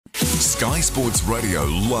Sky Sports Radio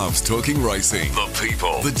loves talking racing. The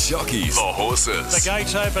people, the jockeys, the horses. The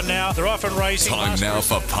gate's open now. They're off and racing. Time now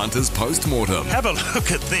for Punters Postmortem. Have a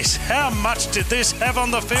look at this. How much did this have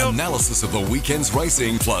on the field? Analysis of the weekend's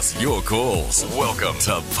racing plus your calls. Welcome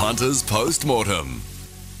to Punters Postmortem.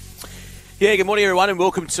 Yeah, good morning everyone and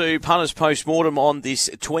welcome to Punters Postmortem on this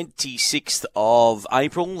 26th of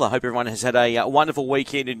April. I hope everyone has had a wonderful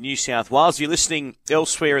weekend in New South Wales. If you're listening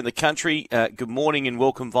elsewhere in the country, good morning and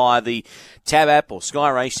welcome via the Tab app or Sky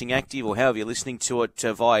Racing Active or however you're listening to it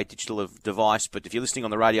via digital device. But if you're listening on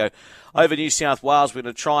the radio over New South Wales, we're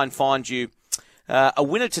going to try and find you a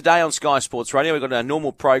winner today on Sky Sports Radio. We've got our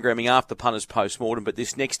normal programming after Punters Postmortem, but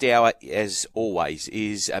this next hour, as always,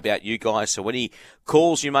 is about you guys. So any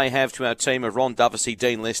calls you may have to our team of Ron Dovesey,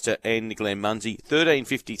 Dean Lester and Glenn Munsey,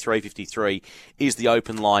 135353 is the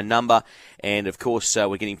open line number. And, of course,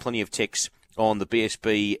 we're getting plenty of texts on the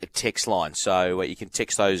BSB text line. So you can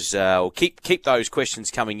text those or keep those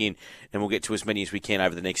questions coming in, and we'll get to as many as we can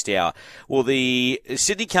over the next hour. Well, the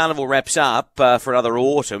Sydney Carnival wraps up for another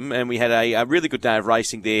autumn, and we had a really good day of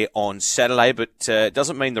racing there on Saturday, but it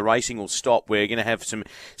doesn't mean the racing will stop. We're going to have some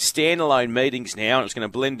standalone meetings now, and it's going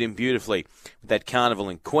to blend in beautifully with that carnival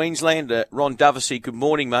in Queensland. Ron Dovesey, good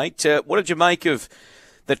morning, mate. What did you make of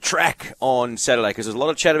the track on Saturday? Because there's a lot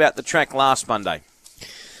of chat about the track last Monday.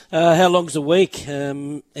 How long's a week?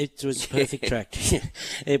 It was a perfect track.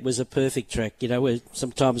 It was a perfect track. You know,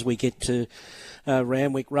 sometimes we get to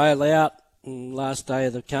Randwick Rail Out, last day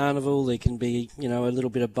of the carnival. There can be, you know, a little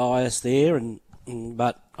bit of bias there,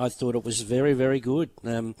 but I thought it was very, very good.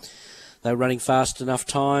 They were running fast enough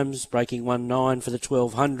times, breaking 1.9 for the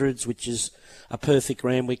 1200s, which is a perfect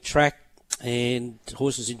Randwick track, and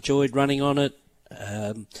horses enjoyed running on it.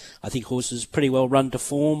 I think horses pretty well run to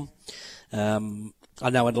form. I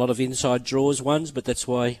know a lot of inside draws ones, but that's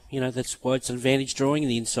why it's an advantage drawing in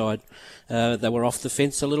the inside. They were off the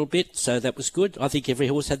fence a little bit, so that was good. I think every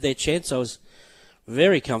horse had their chance. I was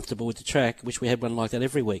very comfortable with the track. Wish we had one like that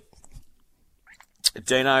every week.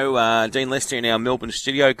 Dino, Dean Lester in our Melbourne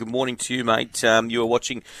studio. Good morning to you, mate. You were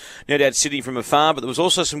watching, no doubt, Sydney from afar, but there was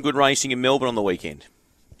also some good racing in Melbourne on the weekend.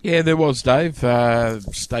 Yeah, there was, Dave.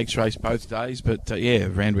 Stakes race both days, but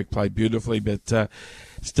Randwick played beautifully, but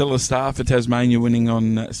still a star for Tasmania winning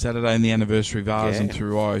on Saturday in the anniversary Vase and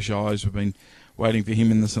through Irish Eyes. We've been waiting for him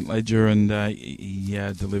in the St Ledger, and he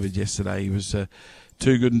delivered yesterday. He was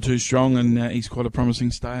too good and too strong, and he's quite a promising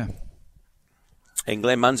stayer. And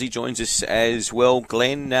Glenn Munsey joins us as well.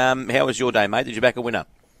 Glenn, how was your day, mate? Did you back a winner?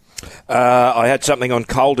 I had something on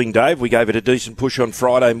Colding, Dave. We gave it a decent push on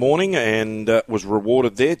Friday morning and was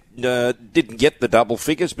rewarded there. Didn't get the double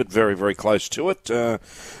figures, but very, very close to it.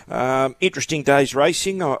 Interesting day's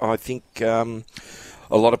racing. I think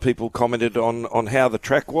a lot of people commented on how the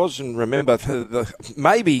track was, and remember,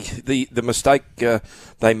 maybe the mistake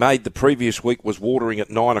they made the previous week was watering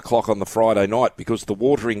at 9 o'clock on the Friday night, because the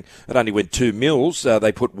watering, it only went 2 mils.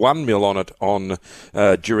 They put 1 mil on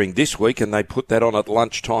it during this week, and they put that on at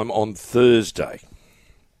lunchtime on Thursday.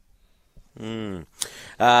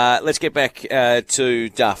 Let's get back to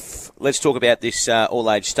Duff. Let's talk about this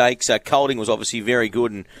all-age stakes. Colding was obviously very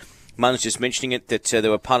good, and Mun's just mentioning it, that there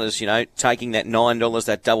were punters, taking that $9,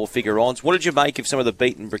 that double figure odds. What did you make of some of the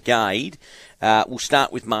beaten brigade? We'll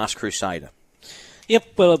start with Masked Crusader. Yep,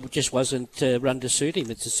 well, it just wasn't run to suit him.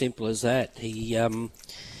 It's as simple as that. He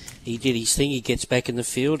did his thing. He gets back in the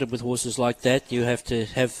field, and with horses like that, you have to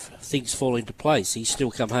have things fall into place. He's still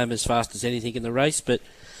come home as fast as anything in the race, but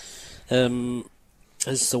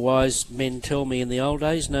as the wise men tell me in the old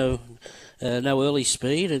days, no early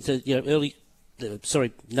speed.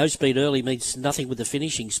 No speed early means nothing with the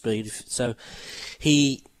finishing speed. So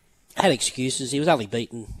he had excuses. He was only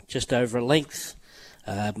beaten just over a length.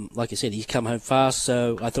 Like I said, he's come home fast,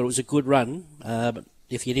 so I thought it was a good run. But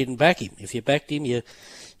if you didn't back him, if you backed him,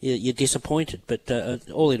 you're disappointed. But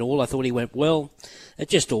all in all, I thought he went well. It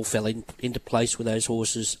just all fell into place with those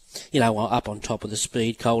horses, up on top of the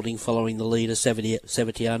speed. Colding following the leader,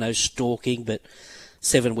 Severiano stalking, but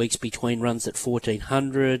 7 weeks between runs at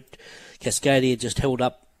 1400. Cascadia just held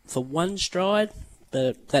up for one stride,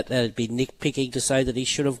 but that'd be nitpicking to say that he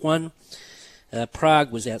should have won.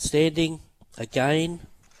 Prague was outstanding again.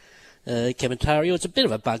 Kementari, it's a bit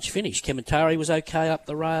of a bunch finish. Kementari was okay up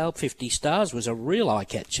the rail. 50 Stars was a real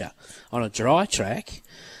eye-catcher on a dry track.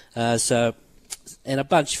 And a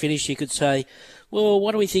bunch finish, you could say, well,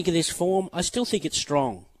 what do we think of this form? I still think it's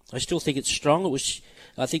strong. I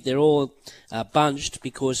think they're all bunched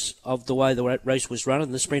because of the way the race was run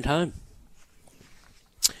and the sprint home.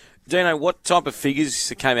 Dino, what type of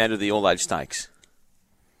figures came out of the all-age stakes?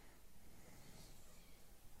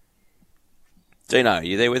 Dino, are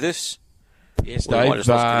you there with us? Yes, We might Dave. just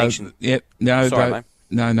lost connection. Yep. No, Sorry, they,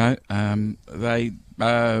 mate. no.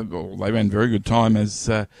 They ran very good time as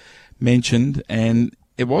mentioned, and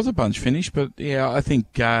it was a bunch finish. But yeah, I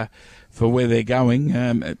think for where they're going,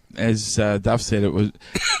 as Duff said,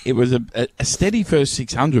 it was a steady first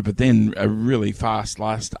 600, but then a really fast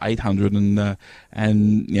last 800,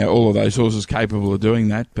 and you know, all of those horses capable of doing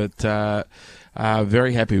that. But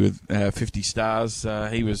very happy with 50 Stars.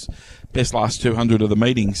 He was best last 200 of the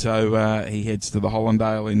meeting, so he heads to the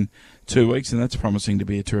Hollandale in 2 weeks, and that's promising to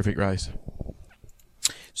be a terrific race.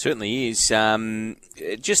 Certainly is.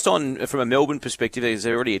 Just on from a Melbourne perspective, there's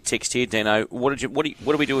already a text here, Dino. What do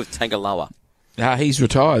we do with Tagaloa? He's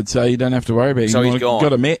retired, so you don't have to worry about him. So he's gone.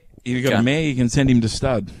 Got a mare. You've got a mare. You can send him to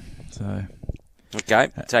stud. So okay,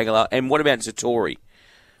 Tagaloa. And what about Zatori?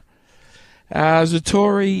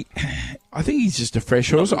 Zatori, I think he's just a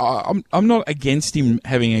fresh horse. I'm not against him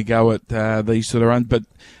having a go at these sort of runs, but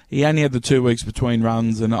he only had the 2 weeks between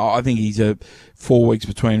runs, and I think he's 4 weeks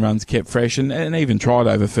between runs kept fresh, and even tried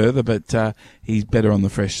over further, but he's better on the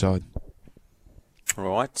fresh side. All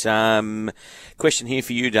right. Question here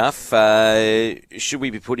for you, Duff. Should we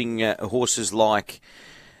be putting horses like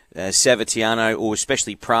Savatiano or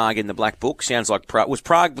especially Prague in the black book? Sounds like Prague. Was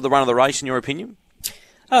Prague the run of the race, in your opinion?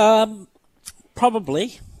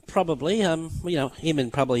 Probably. You know, him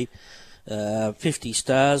and probably 50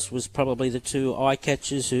 Stars was probably the two eye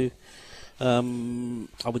catchers who I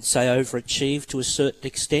would say overachieved to a certain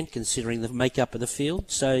extent, considering the makeup of the field.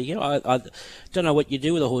 So, you know, I don't know what you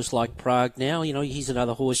do with a horse like Prague now. You know, he's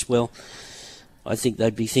another horse. Well, I think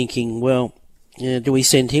they'd be thinking, well, do we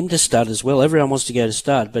send him to stud as well? Everyone wants to go to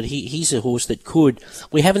stud, but he's a horse that could.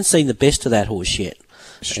 We haven't seen the best of that horse yet.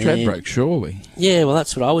 Stradbroke, surely. Yeah, well,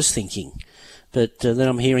 that's what I was thinking. But then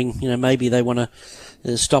I'm hearing, you know, maybe they want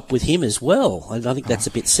to stop with him as well. I think that's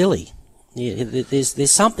a bit silly. Yeah, there's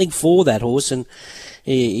something for that horse, and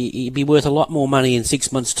he'd be worth a lot more money in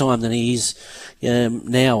 6 months' time than he is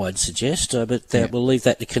now, I'd suggest. But we'll leave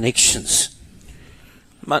that to connections.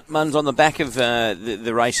 Muns, on the back of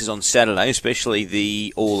the races on Saturday, especially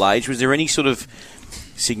the all age, was there any sort of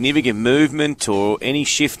significant movement or any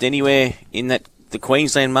shift anywhere in the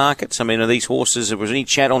Queensland markets? I mean, are these horses? Was there any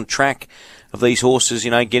chat on track of these horses,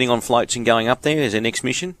 you know, getting on floats and going up there as their next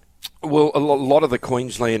mission? Well, a lot of the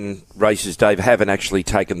Queensland races, Dave, haven't actually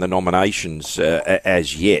taken the nominations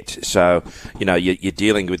as yet. So, you know, you're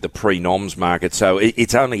dealing with the pre-noms market. So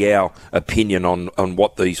it's only our opinion on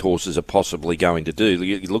what these horses are possibly going to do.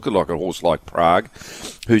 You look at like a horse like Prague,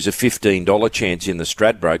 who's a $15 chance in the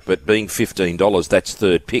Stradbroke, but being $15, that's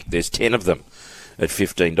third pick. There's 10 of them at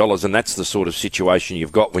 $15, and that's the sort of situation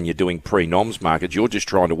you've got when you're doing pre-noms markets. You're just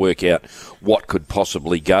trying to work out what could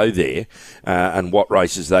possibly go there and what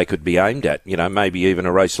races they could be aimed at. You know, maybe even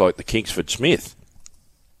a race like the Kingsford Smith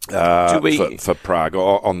for Prague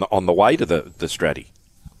on the way to the Stratty.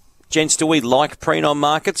 Gents, do we like pre-nom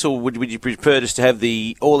markets, or would you prefer just to have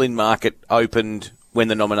the all-in market opened when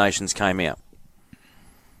the nominations came out?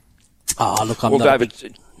 Oh, look, I'm well, not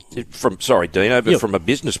David, Sorry, Dino, but from a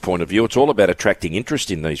business point of view, it's all about attracting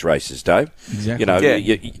interest in these races, Dave. Exactly. You know,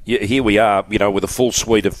 here we are, you know, with a full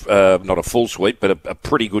suite of, not a full suite, but a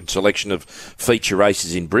pretty good selection of feature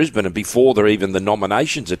races in Brisbane. And before even the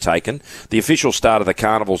nominations are taken, the official start of the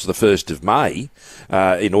carnival's the 1st of May,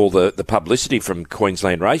 in all the publicity from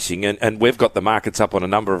Queensland Racing. And we've got the markets up on a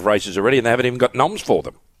number of races already, and they haven't even got noms for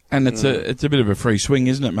them. And it's a bit of a free swing,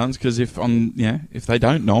 isn't it, Muns? Because if they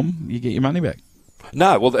don't nom, you get your money back.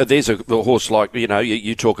 No, well, there's a horse like, you know,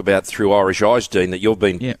 you talk about Through Irish Eyes, Dean, that you've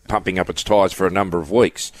been pumping up its tyres for a number of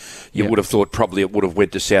weeks. You would have thought probably it would have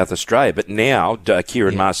went to South Australia. But now,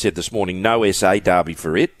 Kieran Maher said this morning, no SA derby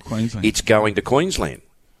for it. Queensland. It's going to Queensland.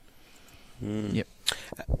 Yep.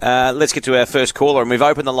 Let's get to our first caller, and we've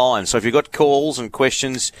opened the line. So if you've got calls and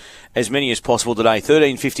questions, as many as possible today,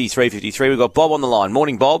 1350 353. We've got Bob on the line.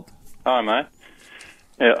 Morning, Bob. Hi, mate.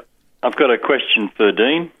 Yeah, I've got a question for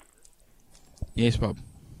Dean. Yes, Bob.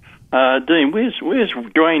 Dean, where's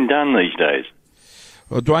Dwayne Dunn these days?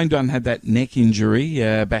 Well, Dwayne Dunn had that neck injury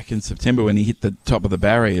back in September when he hit the top of the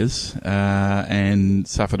barriers and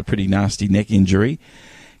suffered a pretty nasty neck injury.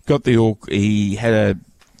 He had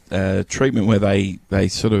a treatment where they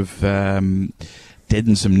sort of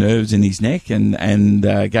deadened some nerves in his neck and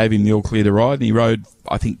gave him the all clear to ride. And he rode,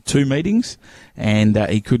 I think, 2 meetings, and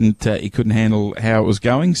he couldn't handle how it was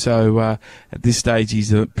going. So at this stage,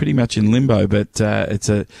 he's pretty much in limbo. But it's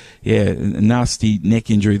a nasty neck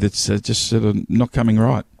injury that's just sort of not coming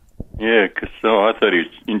right. Yeah, because I thought he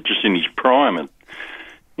was just in his prime, and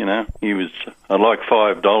you know, he was. I'd like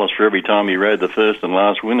 $5 for every time he rode the first and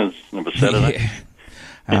last winners of a Saturday.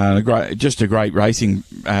 Just a great racing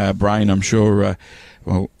brain, I'm sure.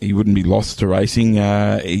 Well, he wouldn't be lost to racing.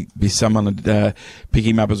 He'd be someone would pick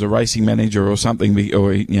him up as a racing manager or something.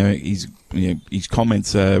 Or his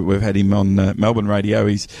comments. We've had him on Melbourne radio.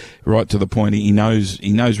 He's right to the point. He knows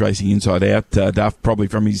racing inside out. Duff, probably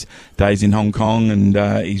from his days in Hong Kong, and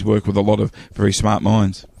he's worked with a lot of very smart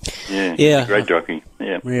minds. Yeah, great jockey.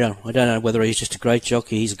 Yeah, I don't know whether he's just a great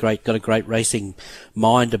jockey. He's got a great racing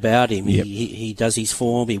mind about him. Yep. He does his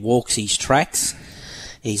form. He walks his tracks.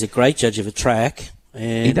 He's a great judge of a track.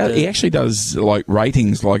 And he actually does like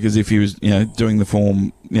ratings, like as if he was, doing the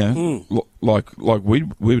form, like we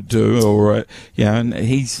would do, or and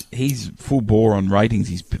he's full bore on ratings.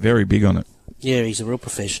 He's very big on it. Yeah, he's a real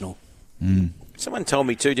professional. Someone told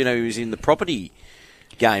me too. Do you know he was in the property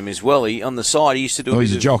game as well? He on the side. He used to do.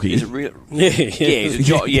 He's a jockey. He's a real, he's a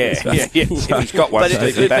jockey. Yeah. If he's got one,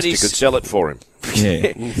 Stephen Baxter could sell it for him.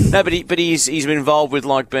 Yeah. No, but he's been involved with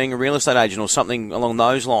like being a real estate agent or something along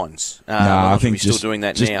those lines. I think he's still doing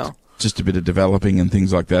that now. Just a bit of developing and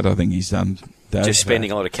things like that. I think he's done. Dave, just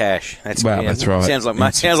spending a lot of cash. That's right. Sounds like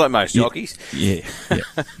most jockeys. Yeah.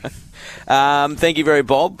 Thank you very,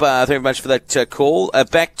 Bob. Thank you very much for that call.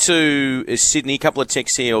 Back to Sydney. A couple of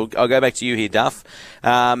texts here. I'll go back to you here, Duff.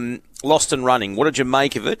 Lost and Running. What did you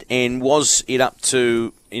make of it? And was it up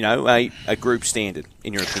to a group standard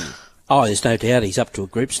in your opinion? Oh, there's no doubt he's up to a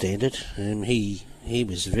group standard. He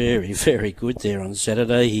was very, very good there on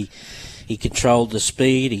Saturday. He controlled the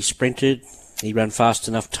speed. He sprinted. He ran fast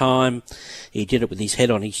enough time. He did it with his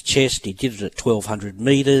head on his chest. He did it at 1,200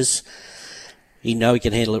 metres. He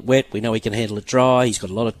can handle it wet. We know he can handle it dry. He's got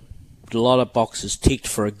a lot of boxes ticked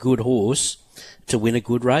for a good horse to win a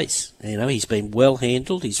good race. He's been well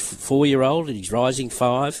handled. He's 4-year-old and he's rising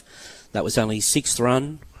 5. That was only his 6th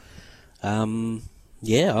run. I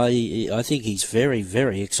think he's very,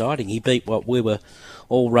 very exciting. He beat what we were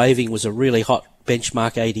all raving was a really hot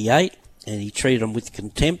benchmark 88, and he treated him with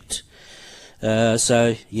contempt. He's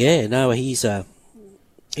a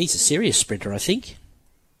serious sprinter, I think.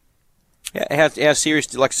 How serious?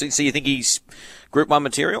 So you think he's Group 1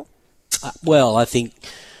 material? Well, I think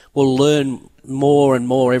we'll learn more and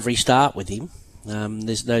more every start with him.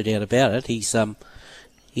 There's no doubt about it. He's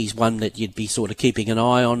one that you'd be sort of keeping an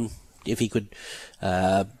eye on if he could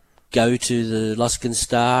go to the Luskin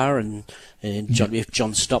Star and if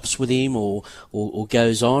John stops with him or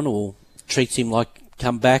goes on or treats him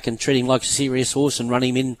come back and treat him like a serious horse and run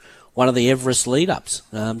him in one of the Everest lead-ups.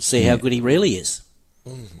 See how good he really is.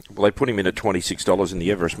 Well, they put him in at $26 in the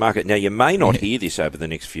Everest market. Now, you may not hear this over the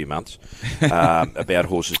next few months about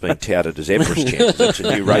horses being touted as Everest champions. That's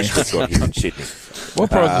a new race we've got here in Sydney. What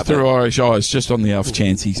prize Through Irish Eyes, just on the off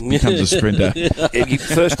chance he becomes a sprinter?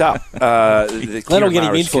 First up, That'll get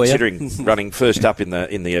him in for you. Considering running first up in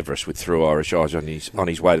the Everest with Through Irish Eyes on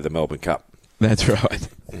his way to the Melbourne Cup. That's right.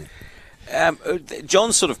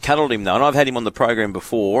 John sort of cuddled him, though, and I've had him on the program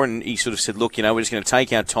before, and he sort of said, look, we're just going to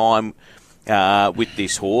take our time with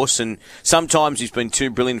this horse, and sometimes he's been too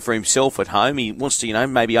brilliant for himself at home. He wants to,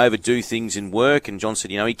 maybe overdo things in work, and John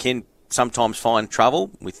said, he can sometimes find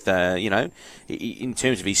trouble with, in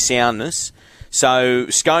terms of his soundness. So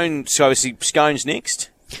Scone's next.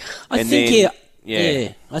 I think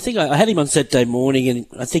I had him on Saturday morning, and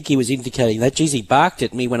I think he was indicating that. Geez, he barked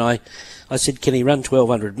at me when I said, can he run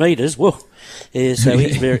 1,200 metres? Whoa. Yeah, so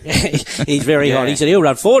he's very hot. He said he'll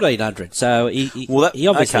run 1,400. So he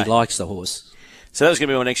obviously likes the horse. So that was going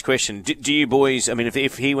to be my next question. Do you boys,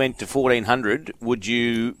 if he went to 1,400, would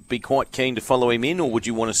you be quite keen to follow him in, or would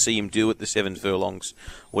you want to see him do at the 7 furlongs,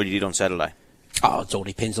 what he did on Saturday? Oh, it all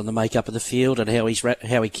depends on the makeup of the field and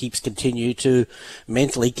how he keeps continue to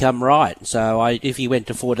mentally come right. So if he went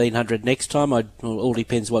to 1,400 next time, it all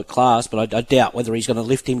depends what class, but I doubt whether he's going to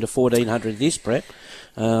lift him to 1,400 this prep.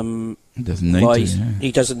 He doesn't need to.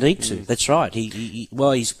 He doesn't need to. That's right.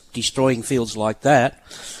 While he's destroying fields like that,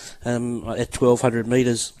 at 1,200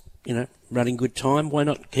 metres, running good time, why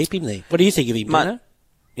not keep him there? What do you think of him, Dino?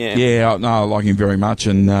 Yeah, no, I like him very much,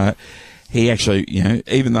 and he actually,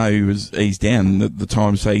 even though he's down, the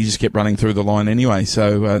times say he just kept running through the line anyway.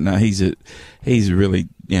 So he's a really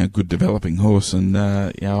good developing horse, and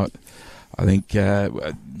I think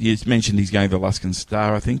you mentioned he's going to the Luskin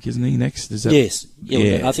Star. I think, isn't he next? Is that, yes,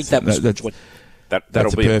 yeah. I think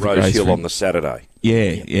that'll be at Rose Hill on the Saturday.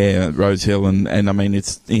 Yeah, Rose Hill, and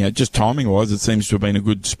it's just timing wise, it seems to have been a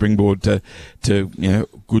good springboard to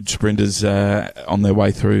good sprinters on their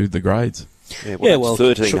way through the grades. That's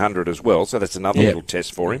 1,300 as well, so that's another little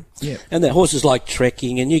test for him. Yeah. And that horses like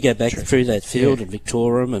trekking, and you go back through that field and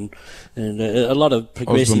Victorum and a lot of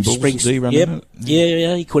progressive Osborne springs. Bulls,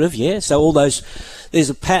 Yeah, he could have. Yeah, so all those, there's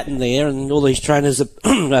a pattern there, and all these trainers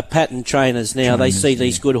are pattern trainers now. They see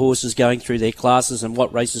these good horses going through their classes and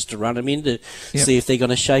what races to run them in to see if they're going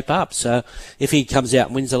to shape up. So if he comes out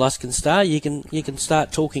and wins the Luskin Star, you can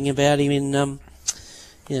start talking about him in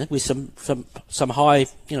with some high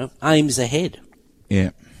aims ahead.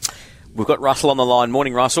 Yeah. We've got Russell on the line.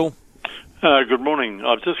 Morning, Russell. Good morning.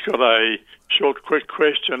 I've just got a short, quick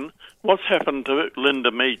question. What's happened to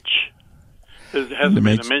Linda Meach? There hasn't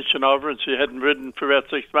been a mention of her, and she hadn't ridden for about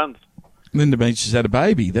 6 months. Linda Meach has had a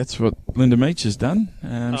baby. That's what Linda Meach has done.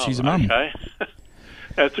 She's a mum. Okay.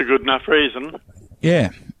 That's a good enough reason. Yeah.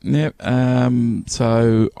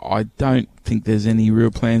 So I don't think there's any real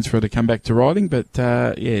plans for her to come back to riding, but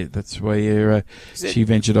that's where she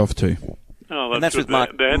ventured off to. Oh, And that's good. with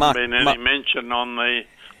Mark- There hasn't Mark- been any Mark- mention on the...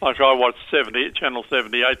 Like I watch Channel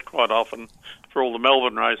 78 quite often for all the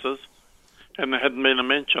Melbourne races, and there hadn't been a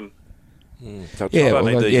mention. So it's not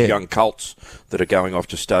only these young colts that are going off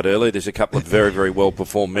to stud early. There's a couple of very, very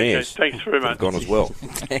well-performed mares Okay, thanks very much. that have gone as well.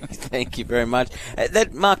 Thank you very much.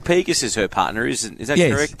 That Mark Pegas is her partner, is that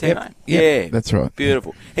correct, Tino? Yep, that's right.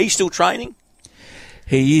 Beautiful. He's still training?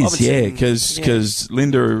 He is, because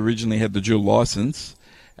Linda originally had the dual licence,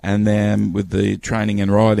 and then with the training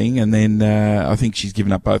and riding, and then I think she's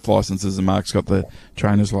given up both licences, and Mark's got the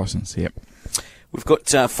trainer's licence. Yep. We've got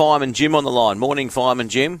Fireman Jim on the line. Morning, Fireman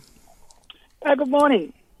Jim. Good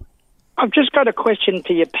morning. I've just got a question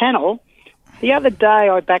for your panel. The other day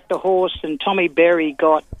I backed a horse and Tommy Berry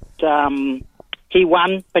got, he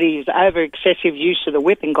won, but he's over excessive use of the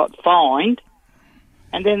whip and got fined.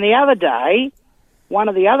 And then the other day, one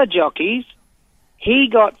of the other jockeys, he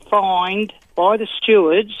got fined by the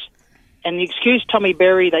stewards, and the excuse Tommy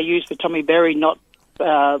Berry, they used for Tommy Berry not,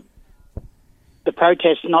 the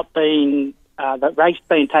protest not being, the race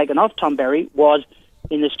being taken off Tom Berry was,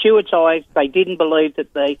 in the steward's eyes, they didn't believe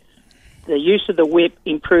that the use of the whip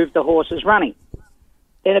improved the horse's running.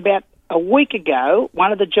 Then about a week ago,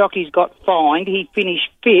 one of the jockeys got fined. He finished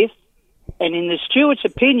 5th, and in the steward's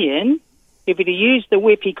opinion, if he'd used the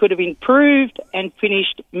whip, he could have improved and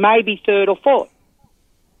finished maybe 3rd or 4th.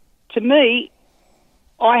 To me,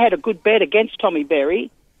 I had a good bet against Tommy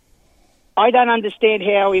Berry. I don't understand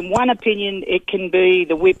how, in one opinion, it can be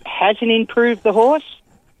the whip hasn't improved the horse,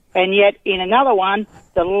 and yet in another one,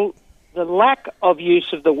 the lack of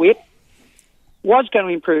use of the whip was going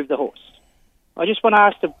to improve the horse. I just want to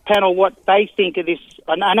ask the panel what they think of this.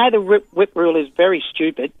 I know the whip rule is very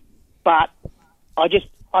stupid, but I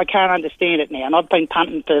can't understand it now, and I've been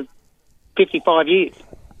punting for 55 years.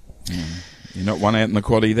 You're not one out in the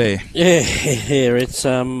quaddie there. Yeah, it's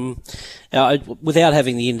without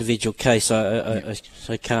having the individual case, I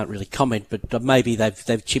can't really comment. But maybe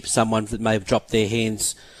they've chipped someone that may have dropped their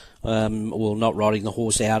hands, or not riding the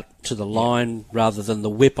horse out to the line rather than the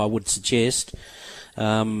whip. I would suggest,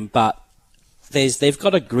 but they've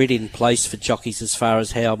got a grid in place for jockeys as far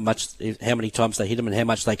as how many times they hit them and how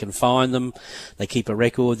much they can fine them. They keep a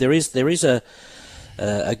record. There is a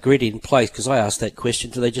grid in place, because I asked that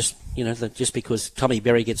question. Do they just because Tommy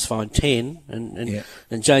Berry gets fined 10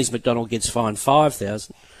 and James McDonald gets fined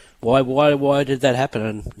 5,000? Why did that happen?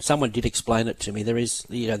 And someone did explain it to me. There is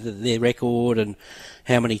their record and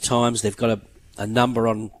how many times they've got a number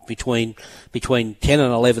on between 10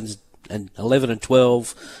 and 11 and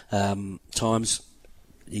 12 times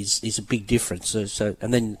is a big difference. So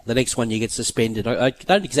and then the next one you get suspended. I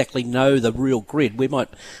don't exactly know the real grid. We might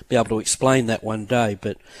be able to explain that one day,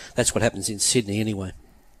 but that's what happens in Sydney anyway.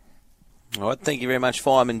 All right, thank you very much,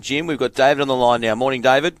 Fireman Jim. We've got David on the line now. Morning,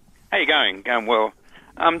 David. How you going? Going well.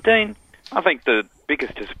 Dean, I think the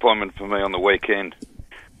biggest disappointment for me on the weekend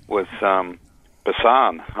was Basan.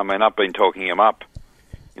 I mean, I've been talking him up.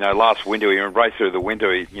 Last winter, he raced through the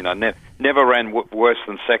winter. He, never ran worse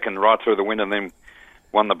than second right through the winter, and then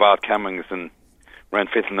won the Bart Cummings and ran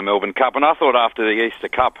 5th in the Melbourne Cup. And I thought after the Easter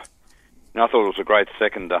Cup, I thought it was a great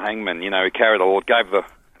second to Hangman. He carried gave a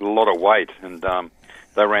lot of weight, and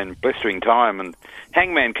they ran blistering time. And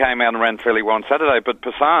Hangman came out and ran fairly well on Saturday, but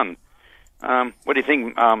Basan, what do you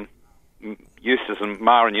think? Eustace and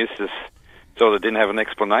Mar and Eustace sort of didn't have an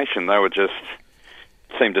explanation. They were just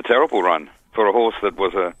seemed a terrible run for a horse that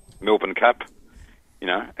was a Melbourne Cup,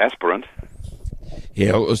 aspirant.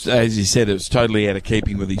 Yeah, it was, as you said, it was totally out of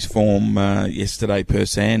keeping with his form yesterday,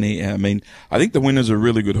 Persan. I think the winner's a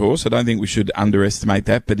really good horse. I don't think we should underestimate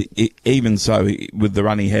that, but even so, with the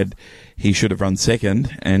run he had, he should have run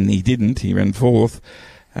second, and he didn't. He ran 4th.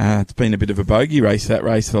 It's been a bit of a bogey race, that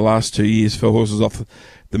race, the last 2 years for horses off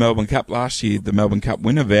the Melbourne Cup. Last year, the Melbourne Cup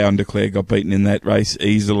winner, Vow and Declare, got beaten in that race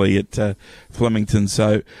easily at Flemington.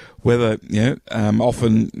 So whether,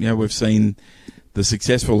 often, we've seen the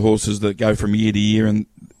successful horses that go from year to year, and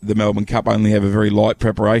the Melbourne Cup only have a very light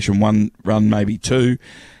preparation, one run, maybe two.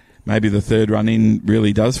 Maybe the third run in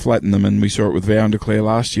really does flatten them, and we saw it with Vow and Declare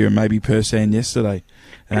last year and maybe Persan yesterday,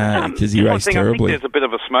 because he raced terribly. I think there's a bit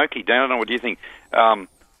of a smoky. Dan, I don't know, what do you think?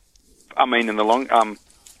 In the long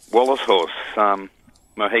Wallace horse,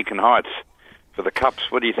 Mohican Heights for the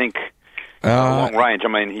Cups. What do you think? Long range.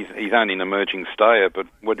 He's only an emerging stayer, but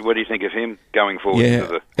what do you think of him going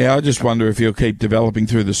forward? I just wonder if he'll keep developing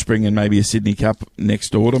through the spring and maybe a Sydney Cup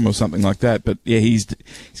next autumn or something like that. But he's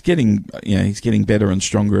getting better and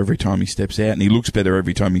stronger every time he steps out, and he looks better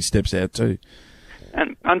every time he steps out too.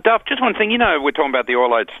 And Duff, just one thing. We're talking about the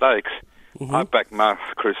All Age Stakes. Mm-hmm. I backed Mark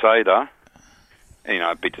Crusader.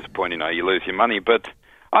 It'd be disappointing, you lose your money. But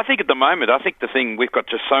I think at the moment, we've got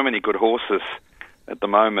just so many good horses at the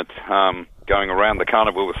moment going around. The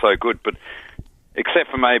Carnival was so good, but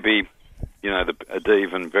except for maybe, the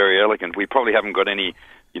Adiv and Very Elegant, we probably haven't got any,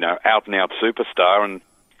 out-and-out superstar. And,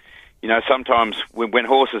 sometimes when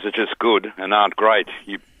horses are just good and aren't great,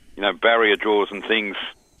 barrier draws and things,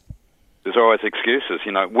 there's always excuses.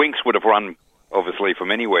 Winx would have run, obviously,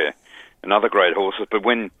 from anywhere, and other great horses, but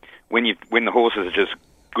when the horses are just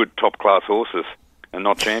good top-class horses and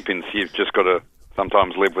not champions, you've just got to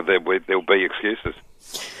sometimes live with there'll be excuses.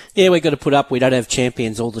 Yeah, we've got to put up. We don't have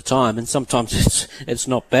champions all the time, and sometimes it's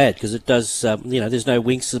not bad because it does. There's no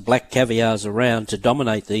Winx or Black Caviars around to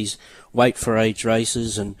dominate these weight for age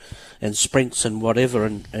races and sprints and whatever.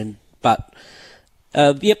 But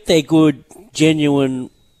they're good, genuine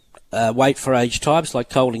weight for age types like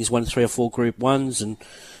Colding's won 3 or 4 Group 1s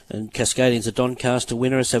and Cascadian's a Doncaster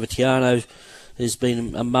winner. Savatiano has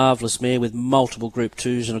been a marvellous mare with multiple Group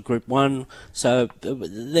 2s and a Group 1. So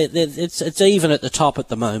it's even at the top at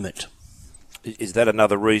the moment. Is that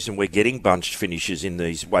another reason we're getting bunched finishes in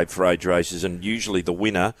these weight for age races? And usually the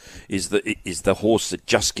winner is the horse that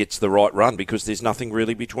just gets the right run because there's nothing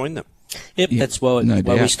really between them. Yep, that's why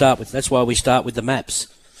we start with. That's why we start with the maps.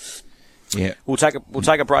 Yeah, we'll take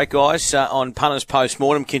a break, guys. On Punters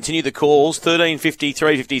Postmortem, continue the calls 1350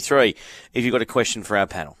 353 if you've got a question for our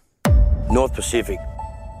panel. North Pacific,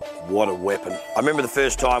 what a weapon. I remember the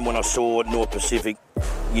first time when I saw North Pacific,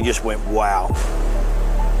 you just went, wow.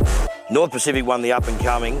 North Pacific won the up and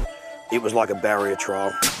coming. It was like a barrier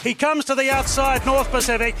trial. He comes to the outside, North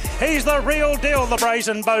Pacific. He's the real deal, the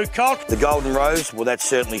Brazen Bow Cock. The Golden Rose, well, that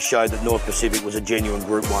certainly showed that North Pacific was a genuine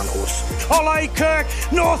Group 1 horse. Ollie Kirk,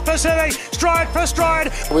 North Pacific, stride for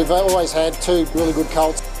stride. We've always had 2 really good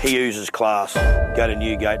colts. He oozes class. Go to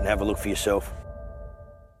Newgate and have a look for yourself.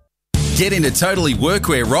 Get into Totally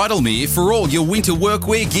Workwear Rydalmere for all your winter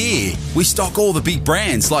workwear gear. We stock all the big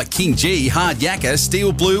brands like King G, Hard Yakka,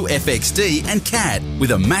 Steel Blue, FXD and Cat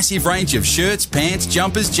with a massive range of shirts, pants,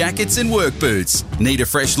 jumpers, jackets and work boots. Need a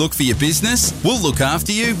fresh look for your business? We'll look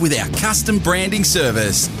after you with our custom branding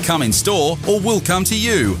service. Come in store or we'll come to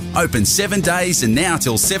you. Open 7 days and now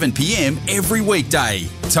till 7 p.m. every weekday.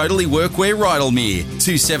 Totally Workwear Rydalmere,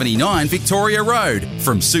 279 Victoria Road.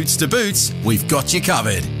 From suits to boots, we've got you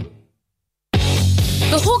covered.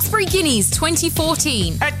 The Hawkesbury Guineas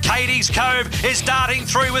 2014. At Katie's Cove is darting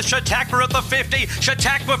through with Chautauqua at the 50.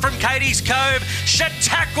 Chautauqua from Katie's Cove.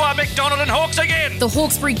 Chautauqua, McDonald and Hawks again. The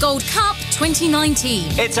Hawkesbury Gold Cup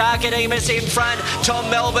 2019. It's Archidemus in front.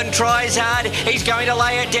 Tom Melbourne tries hard. He's going to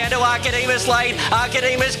lay it down to Archidemus late.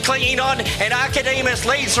 Archidemus clinging on, and Archidemus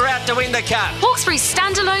leads her out to win the cup. Hawkesbury's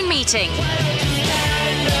standalone meeting.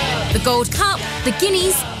 The Gold Cup, the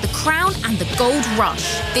Guineas, the Crown and the Gold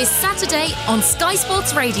Rush. This Saturday on Sky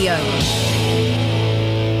Sports Radio.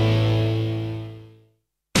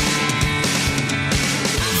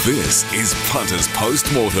 This is Punters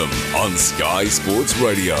Postmortem on Sky Sports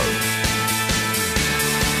Radio.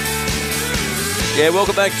 Yeah,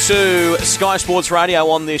 welcome back to Sky Sports Radio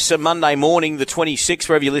on this Monday morning, the 26th,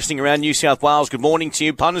 wherever you're listening around New South Wales. Good morning to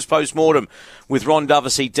you. Punters Postmortem with Ron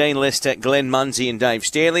Doversey, Dean Lester, Glenn Munsey and Dave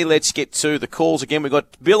Stanley. Let's get to the calls again. We've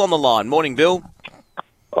got Bill on the line. Morning, Bill.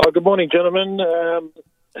 Oh, good morning, gentlemen.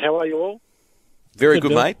 How are you all? Very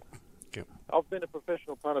good, mate. I've been a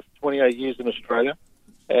professional punter for 28 years in Australia,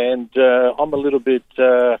 and I'm a little bit...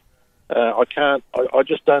 I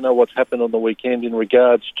just don't know what's happened on the weekend in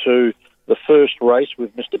regards to the first race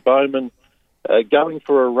with Mr. Bowman going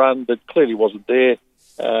for a run that clearly wasn't there.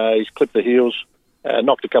 He's clipped the heels,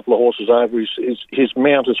 knocked a couple of horses over. His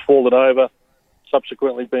mount has fallen over,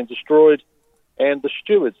 subsequently been destroyed. And the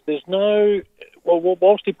stewards, there's no... Well,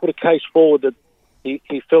 whilst he put a case forward that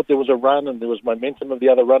he felt there was a run and there was momentum of the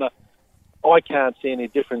other runner. I can't see any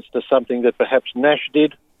difference to something that perhaps Nash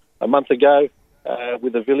did a month ago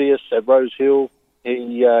with Avilius at Rose Hill.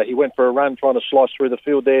 He went for a run trying to slice through the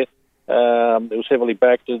field there. It was heavily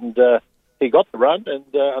backed, and he got the run, and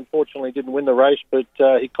unfortunately didn't win the race, but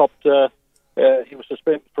he was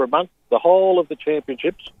suspended for a month, the whole of the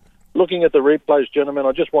championships. Looking at the replays, gentlemen,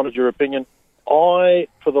 I just wanted your opinion. I,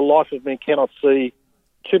 for the life of me, cannot see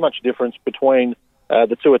too much difference between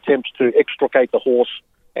the two attempts to extricate the horse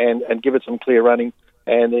and give it some clear running.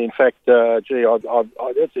 And in fact,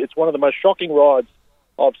 it's one of the most shocking rides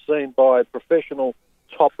I've seen by a professional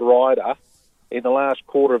top rider in the last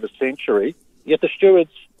quarter of a century. Yet the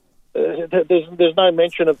stewards, there's no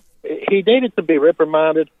mention of. He needed to be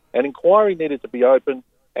reprimanded, an inquiry needed to be opened,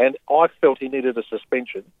 and I felt he needed a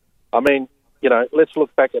suspension. I mean, let's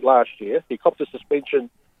look back at last year. He copped a suspension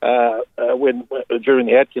during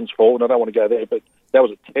the Atkins fall, and I don't want to go there, but that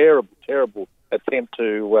was a terrible, terrible attempt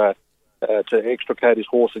to extricate his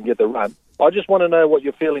horse and get the run. I just want to know what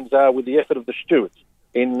your feelings are with the effort of the stewards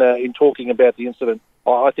in talking about the incident.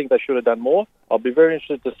 I think they should have done more. I'll be very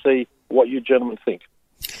interested to see what you gentlemen think.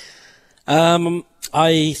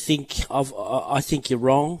 I think you're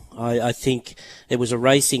wrong. I think there was a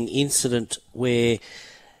racing incident where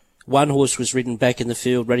one horse was ridden back in the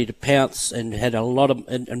field, ready to pounce, and had a lot of.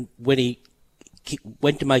 And when he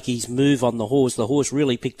went to make his move on the horse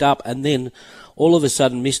really picked up, and then all of a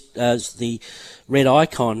sudden missed as the Red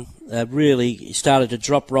Icon really started to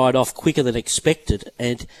drop right off quicker than expected,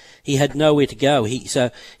 and he had nowhere to go.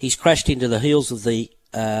 He's crashed into the heels of the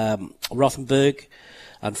Rothenberg,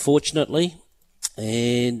 unfortunately,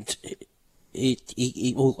 and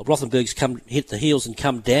Rothenberg's hit the heels and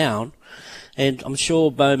come down, and I'm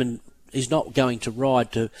sure Bowman is not going to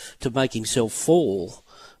ride to make himself fall.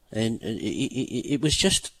 And it was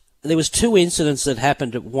just, there was two incidents that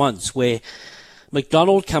happened at once where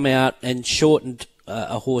McDonald come out and shortened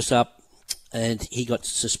a horse up, and he got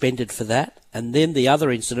suspended for that. And then the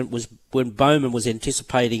other incident was when Bowman was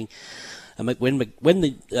anticipating, when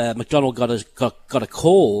McDonald got a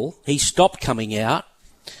call, he stopped coming out,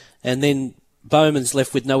 and then Bowman's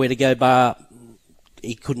left with nowhere to go bar.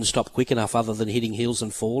 He couldn't stop quick enough other than hitting heels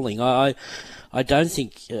and falling. I don't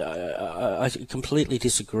think, I completely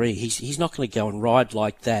disagree. He's not going to go and ride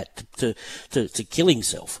like that to kill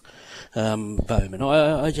himself, Bowman.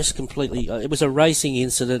 I just completely, it was a racing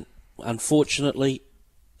incident, unfortunately.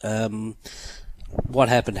 What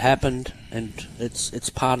happened, and it's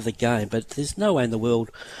part of the game, but there's no way in the world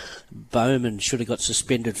Bowman should have got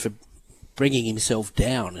suspended for bringing himself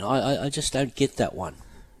down. I just don't get that one.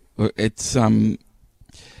 Look,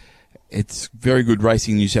 it's very good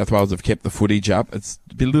racing. New South Wales have kept the footage up. It's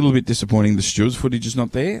a little bit disappointing the stewards' footage is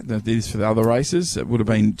not there. That is for the other races. It would have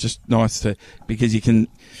been just nice because you can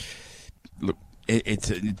look. It's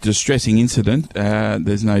a distressing incident.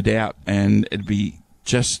 There's no doubt, and it'd be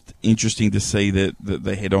just interesting to see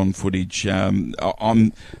the head-on footage.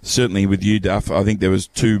 I'm certainly with you, Duff. I think there was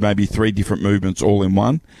 2, maybe 3 different movements all in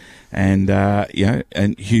one. And,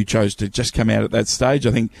 and Hugh chose to just come out at that stage.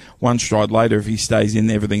 I think one stride later, if he stays in,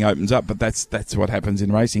 everything opens up. But that's what happens in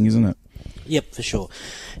racing, isn't it? Yep, for sure.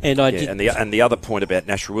 And and the other point about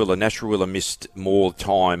Nasrullah missed more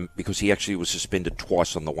time because he actually was suspended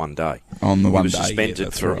twice on the one day. He was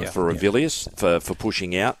suspended for Avilius for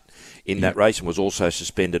pushing out in that race, and was also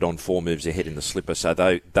suspended on 4 moves ahead in the slipper. So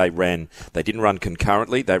they didn't run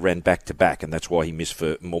concurrently, they ran back to back, and that's why he missed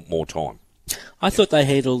for more time. I thought they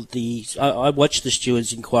handled I watched the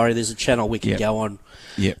stewards' inquiry. There's a channel we can go on.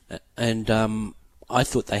 Yep. And I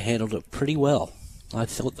thought they handled it pretty well. And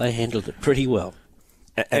the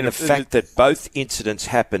fact that both incidents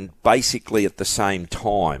happened basically at the same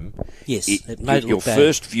time. Yes, it made your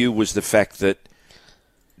first view was the fact that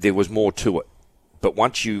there was more to it. But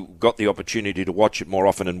once you got the opportunity to watch it more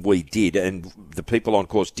often, and we did, and the people on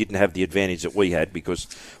course didn't have the advantage that we had because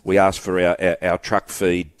we asked for our truck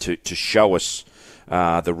feed to show us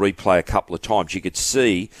the replay a couple of times, you could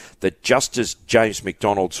see that just as James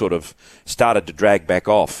McDonald sort of started to drag back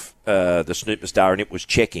off the Snooper Star and it was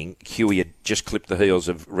checking, Huey had just clipped the heels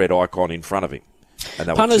of Red Icon in front of him. And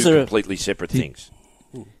they were two completely separate things.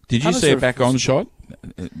 Did you see a back-on shot?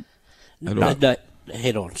 No,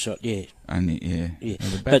 head-on shot, yeah.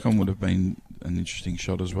 The back-on would have been an interesting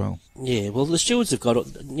shot as well. Yeah, well, the stewards have got,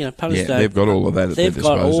 punters they've got all of that at their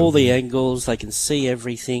disposal. They've got all the angles, they can see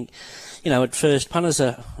everything. At first, punters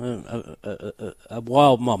are a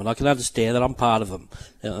wild mob, and I can understand that. I'm part of them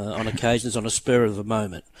on occasions, on a spur of the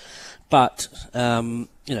moment. But,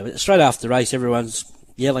 straight after the race, everyone's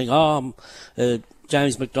yelling,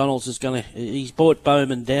 James McDonald's is going to. He's brought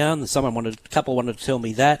Bowman down. A couple wanted to tell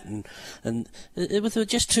me that, and it was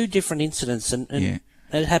just two different incidents, and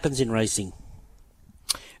it happens in racing.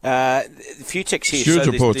 A few texts here. Stewart's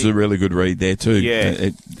report's a really good read there too.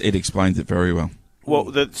 Yeah, it explains it very well.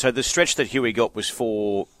 Well, so the stretch that Huey got was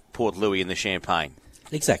for Port Louis in the Champagne.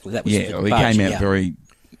 Exactly, that was he came out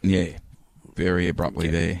very abruptly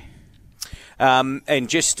there. And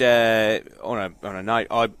just on a note,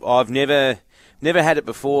 I've never had it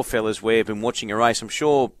before, fellas, where I've been watching a race. I'm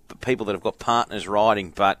sure people that have got partners riding,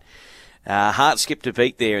 but Hart skipped a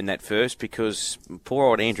beat there in that first because poor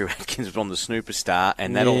old Andrew Atkins was on the Snooper Star,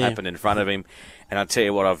 and that all happened in front of him. And I tell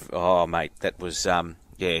you what, mate, that was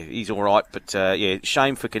he's all right, but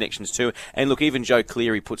shame for Connections too. And look, even Joe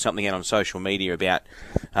Cleary put something out on social media about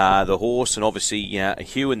the horse, and obviously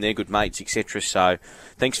Hugh and their good mates, etc. So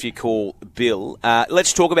thanks for your call, Bill.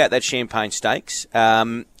 Let's talk about that Champagne Stakes.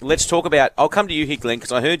 Let's talk about. I'll come to you here, Glenn,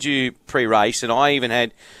 because I heard you pre-race, and I even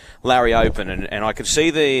had Larry open, and I could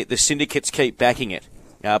see the syndicates keep backing it.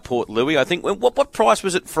 Port Louis, I think. What price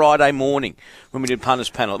was it Friday morning when we did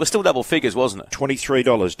Punters Panel? It was still double figures, wasn't it?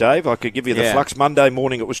 $23, Dave. I could give you the flux. Monday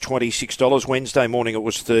morning it was $26. Wednesday morning it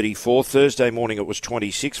was $34. Thursday morning it was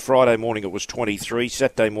 $26. Friday morning it was $23.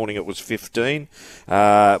 Saturday morning it was $15.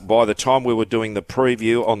 By the time we were doing the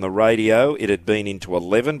preview on the radio, it had been into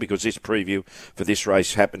 $11 because this preview for this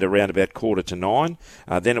race happened around about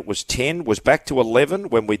 8:45. Then it was $10. Was back to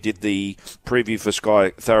 $11 when we did the preview for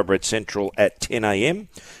Sky Thoroughbred Central at 10 a.m.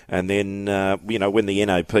 And then, when the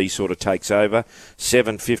NOP sort of takes over,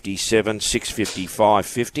 7.57, 6.50,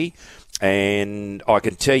 5.50. And I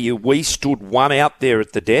can tell you, we stood one out there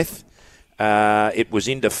at the death. It was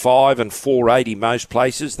into 5 and 4.80 most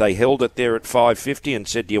places. They held it there at 5.50 and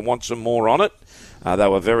said, do you want some more on it? They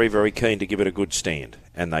were very, very keen to give it a good stand,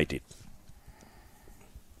 and they did.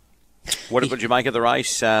 What did you make of the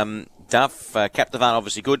race? Duff, Captivant,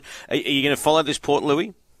 obviously good. Are you going to follow this Port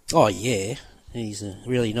Louis? Oh, yeah. He's a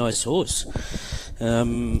really nice horse.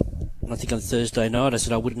 I think on Thursday night I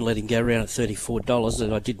said I wouldn't let him go around at $34,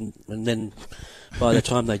 and I didn't. And then by the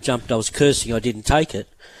time they jumped, I was cursing I didn't take it.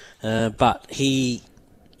 But he's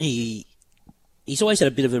always had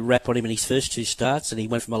a bit of a rap on him in his first two starts, and he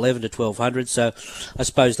went from 11 to 1200. So I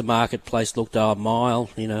suppose the marketplace looked a mile.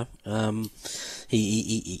 This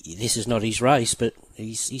is not his race, but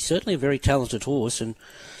he's certainly a very talented horse, and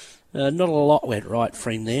not a lot went right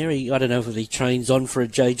for him there. I don't know if he trains on for a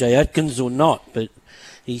JJ Atkins or not, but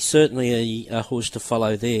he's certainly a horse to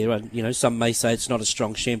follow there. And, some may say it's not a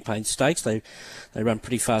strong Champagne Stakes. They run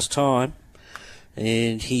pretty fast time.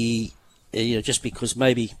 And he, just because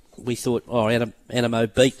maybe we thought, Animo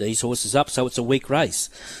beat these horses up, so it's a weak race.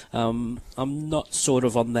 I'm not sort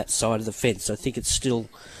of on that side of the fence. I think it's still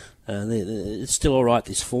all right,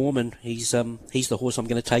 this form, and he's the horse I'm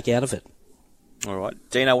going to take out of it. All right.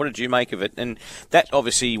 Dino, what did you make of it? And that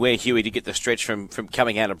obviously where Huey did get the stretch from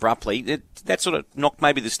coming out abruptly, that sort of knocked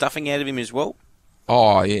maybe the stuffing out of him as well?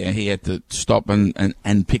 Oh, yeah, he had to stop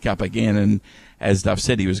and pick up again. And as Duff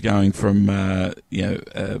said, he was going from 1,200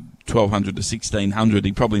 to 1,600.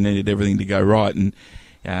 He probably needed everything to go right. And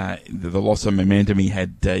the loss of momentum he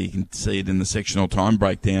had, you can see it in the sectional time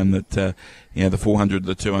breakdown that, the 400 to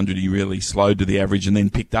the 200, he really slowed to the average and then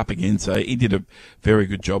picked up again. So he did a very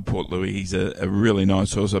good job, Port Louis. He's a really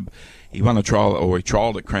nice horse. He won a trial, or he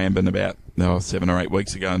trialled at Cranbourne about 7 or 8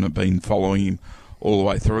 weeks ago, and I've been following him all the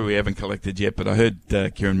way through. We haven't collected yet, but I heard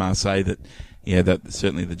Kieran Maher say that, that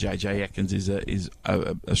certainly the JJ Atkins is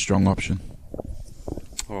a strong option.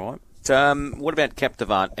 All right. What about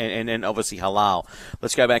Captivant and obviously Halal?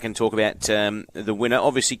 Let's go back and talk about the winner.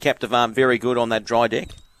 Obviously, Captivant very good on that dry deck.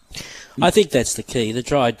 I think that's the key, the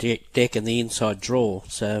dry deck and the inside draw.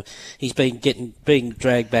 So he's being being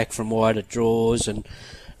dragged back from wider draws, and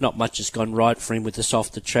not much has gone right for him with the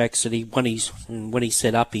softer tracks. And when he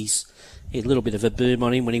set up, he had a little bit of a boom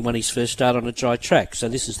on him when he won his first start on a dry track. So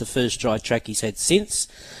this is the first dry track he's had since.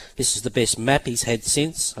 This is the best map he's had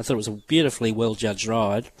since. I thought it was a beautifully well-judged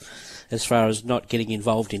ride, as far as not getting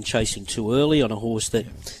involved in chasing too early on a horse that,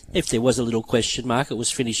 if there was a little question mark, it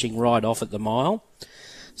was finishing right off at the mile.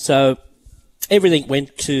 So everything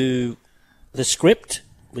went to the script,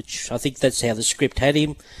 which I think that's how the script had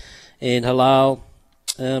him. And Halal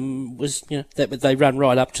was, they run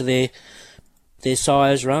right up to their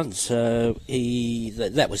sire's runs. So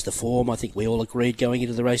that was the form. I think we all agreed going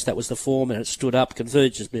into the race that was the form, and it stood up.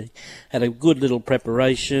 Convergence had a good little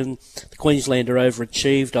preparation. The Queenslander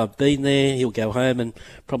overachieved. I've been there. He'll go home and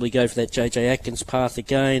probably go for that JJ Atkins path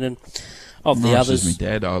again. And of the others, my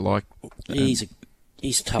dad, I like.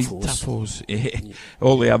 He's tough horse. Tough horse, yeah.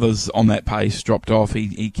 All the others on that pace dropped off.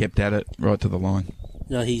 He kept at it right to the line.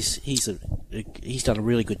 No, he's done a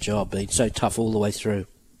really good job, being so tough all the way through.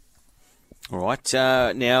 All right.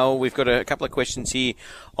 Now we've got a couple of questions here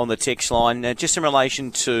on the text line, just in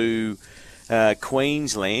relation to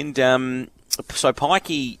Queensland. So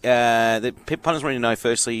Pikey, the punters want to know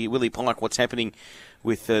firstly, Willie Pike, what's happening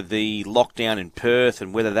with the lockdown in Perth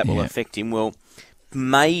and whether that will affect him. Well,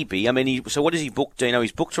 maybe. I mean, so what has he booked, Dino?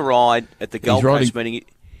 He's booked a ride at the Gold Coast meeting.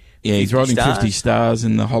 Yeah, he's riding 50 stars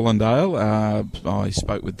in the Hollandale. I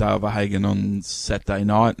spoke with Dale Verhagen on Saturday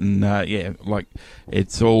night, and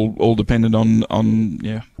it's all dependent on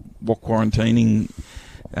what quarantining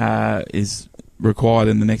is required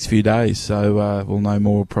in the next few days. So we'll know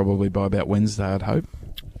more probably by about Wednesday, I'd hope.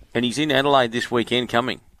 And he's in Adelaide this weekend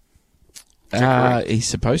coming. He's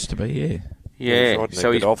supposed to be, yeah. Yeah, riding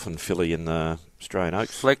so he's off in Philly in the Australian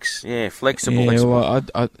Oaks. Flexible. Yeah, well,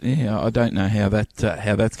 I don't know how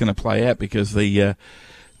that's going to play out because the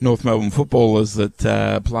North Melbourne footballers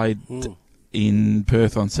that played in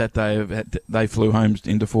Perth on Saturday, they flew home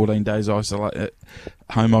into 14 days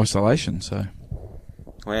home isolation. So.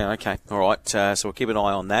 Well, okay, all right. So we'll keep an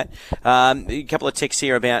eye on that. A couple of texts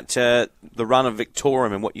here about the run of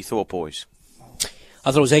Victorium and what you thought, boys.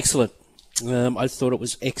 I thought it was excellent. I thought it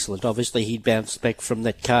was excellent. Obviously, he'd bounced back from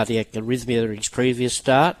that cardiac arrhythmia in his previous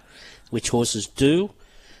start, which horses do,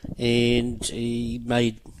 and he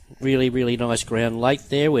made really, really nice ground late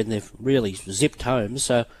there when they've really zipped home.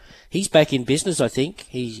 So he's back in business, I think.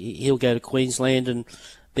 He'll go to Queensland and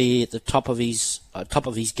be at the top of his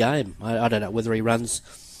game. I don't know whether he runs,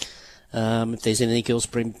 if there's anything else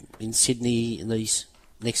for him in Sydney in these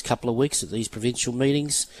next couple of weeks at these provincial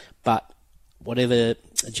meetings, but whatever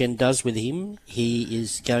Jen does with him, he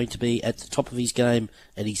is going to be at the top of his game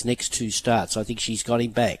at his next two starts. I think she's got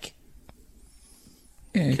him back.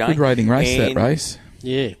 Yeah, okay. Good rating race, that race.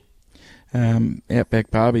 Yeah.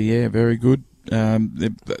 Outback Barbie, yeah, very good.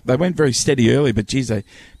 They went very steady early, but geez, they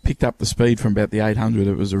picked up the speed from about the 800.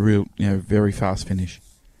 It was a real, very fast finish.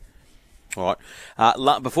 All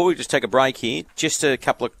right. Before we just take a break here, just a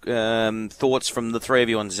couple of thoughts from the three of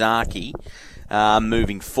you on Zaaki.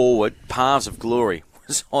 Moving forward, Paths of Glory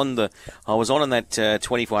was on that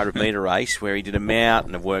 2400 metre race where he did a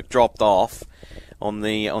mountain of work, dropped off on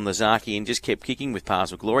the Zaaki and just kept kicking with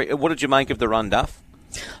Paths of Glory. What did you make of the run, Duff?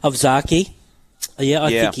 Of Zaaki?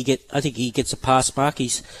 I think he gets a pass mark.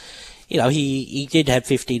 He's, he did have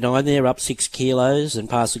 59 there, up 6 kilos, and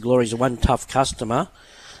Paths of Glory's one tough customer.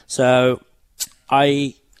 So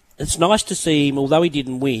it's nice to see him, although he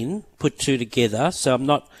didn't win, put two together. So I'm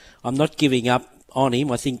not giving up on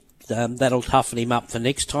him. I think that'll toughen him up for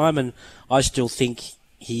next time, and I still think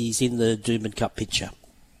he's in the Doomben Cup picture.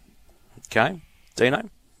 Okay. Dino?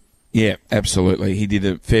 Yeah, absolutely. He did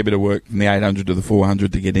a fair bit of work from the 800 to the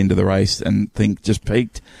 400 to get into the race, and think just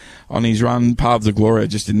peaked on his run. Paths of Glory, I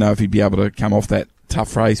just didn't know if he'd be able to come off that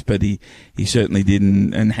tough race, but he certainly did.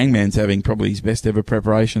 And Hangman's having probably his best ever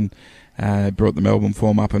preparation. Brought the Melbourne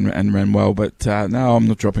form up and ran well, but no, I'm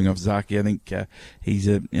not dropping off Zaaki. I think he's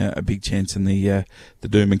a big chance in the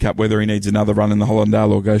Doomben Cup, whether he needs another run in the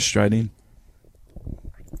Hollandale or goes straight in.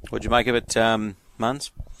 What'd you make of it,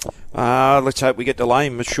 Muns? Let's hope we get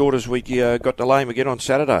Delame as short as we got Delame again on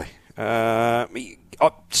Saturday.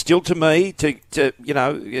 Still, to me, to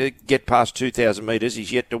get past 2,000 metres,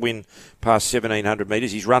 he's yet to win past 1,700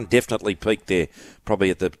 metres. His run definitely peaked there, probably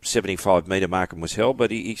at the 75 metre mark and was held, but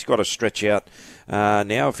he's got to stretch out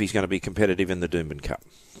now if he's going to be competitive in the Doomben Cup.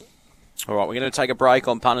 All right, we're going to take a break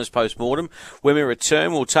on Punters Post-Mortem. When we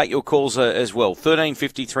return, we'll take your calls as well.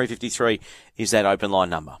 1350 353 is that open line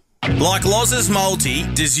number. Like Loz's Multi,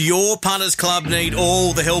 does your punters club need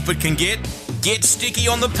all the help it can get? Get sticky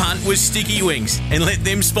on the punt with Sticky Wings and let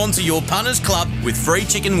them sponsor your punters club with free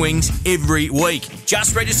chicken wings every week.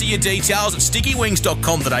 Just register your details at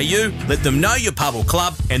stickywings.com.au, let them know your pub or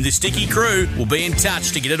club, and the Sticky crew will be in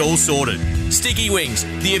touch to get it all sorted. Sticky Wings,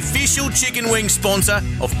 the official chicken wing sponsor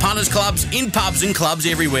of punters clubs in pubs and clubs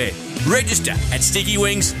everywhere. Register at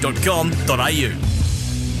stickywings.com.au.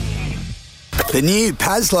 The new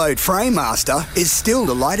Pazload Framemaster is still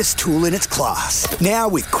the latest tool in its class. Now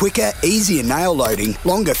with quicker, easier nail loading,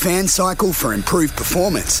 longer fan cycle for improved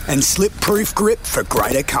performance, and slip-proof grip for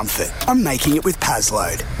greater comfort. I'm making it with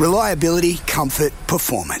Pazload. Reliability, comfort,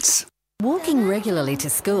 performance. Walking regularly to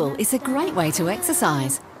school is a great way to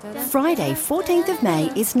exercise. Friday, 14th of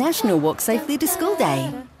May is National Walk Safely to School Day.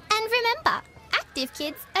 And remember, active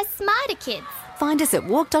kids are smarter kids. Find us at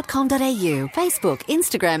walk.com.au, Facebook,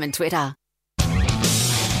 Instagram and Twitter.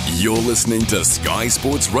 You're listening to Sky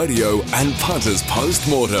Sports Radio and Punters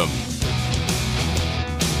Post-Mortem.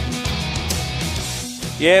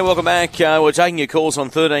 Yeah, welcome back. We're taking your calls on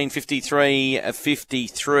 1353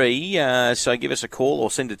 53. So give us a call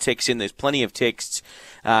or send a text in. There's plenty of texts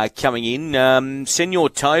coming in. Senor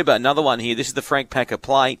Toba, another one here. This is the Frank Packer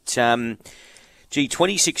plate. Gee,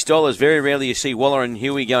 $26. Very rarely you see Waller and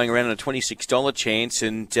Huey going around on a $26 chance.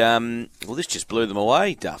 And, well, this just blew them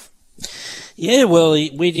away, Duff. Yeah, well,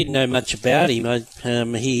 we didn't know much about him. I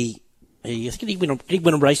think he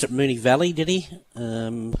win a race at Moonee Valley, did he?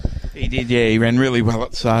 He did, yeah. He ran really well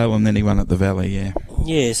at Sale and then he won at the Valley, yeah.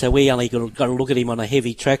 Yeah, so we only got a look at him on a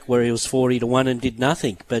heavy track where he was 40-1 and did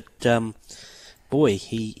nothing. But, boy,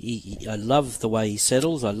 I love the way he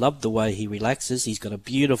settles. I love the way he relaxes. He's got a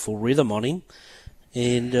beautiful rhythm on him.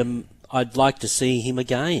 And I'd like to see him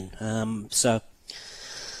again. I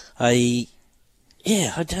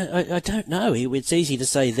don't know. It's easy to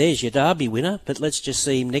say there's your Derby winner, but let's just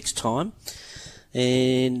see him next time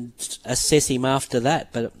and assess him after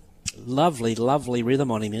that. But lovely, lovely rhythm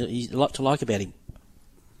on him. He's a lot to like about him.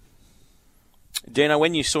 Dino,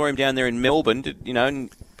 when you saw him down there in Melbourne,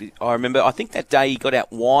 I remember, I think that day he got out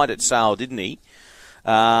wide at Sale, didn't he?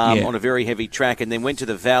 On a very heavy track, and then went to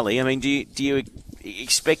the Valley. I mean, do you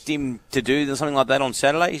expect him to do something like that on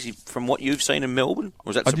Saturday? Is he, from what you've seen in Melbourne, or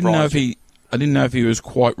was that surprising? I didn't know if he was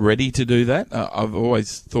quite ready to do that. I've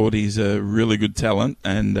always thought he's a really good talent,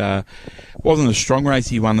 and wasn't a strong race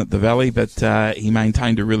he won at the Valley, but he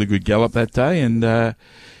maintained a really good gallop that day, and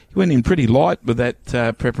he went in pretty light with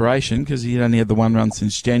that preparation because he only had the one run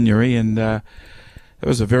since January, and it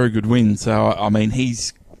was a very good win. So I mean,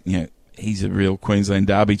 he's a real Queensland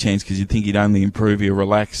Derby chance because you'd think he'd only improve, he'll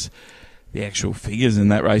relax. The actual figures in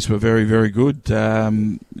that race were very, very good. I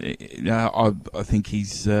think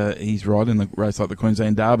he's right in the race like the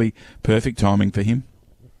Queensland Derby. Perfect timing for him.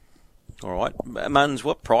 All right. Muns,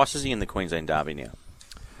 what price is he in the Queensland Derby now?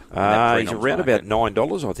 He's around about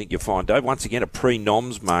 $9, I think you'll find, Dave. Once again, a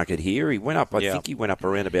pre-noms market here. He went up, I think he went up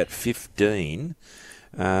around about 15.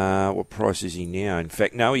 What price is he now? In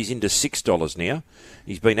fact, no, he's into $6 now.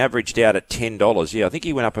 He's been averaged out at $10. Yeah, I think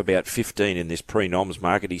he went up about 15 in this pre-noms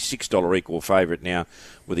market. He's $6 equal favourite now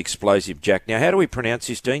with Explosive Jack. Now, how do we pronounce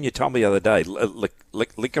this, Dean? You told me the other day.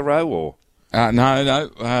 Licaro or?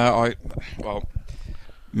 No.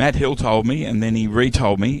 Matt Hill told me, and then he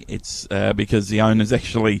retold me. It's because the owners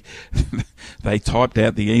actually, they typed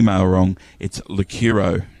out the email wrong. It's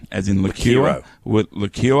Licuro, as in liqueur,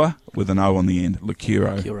 liqueur with an O on the end.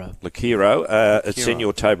 Licuro. It's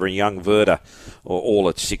Senor Toba and Young Verda, all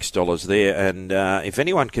at $6 there. And if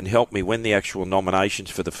anyone can help me when the actual nominations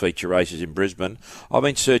for the feature races in Brisbane, I've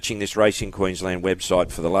been searching this Racing Queensland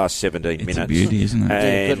website for the last 17 minutes. It's a beauty, isn't it?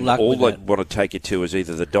 And good luck all with I want to take you to is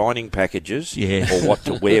either the dining packages or what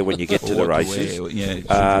to wear when you get to the races.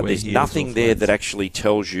 There's nothing there that actually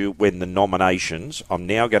tells you when the nominations. I'm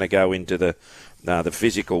now going to go into the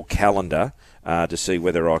physical calendar to see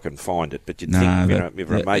whether I can find it. But you'd think if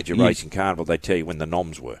a major racing carnival, they tell you when the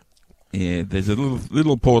noms were. Yeah, there's a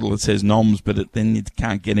little portal that says noms, but then you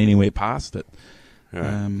can't get anywhere past it.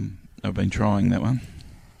 Right. I've been trying that one.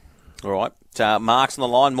 All right. Mark's on the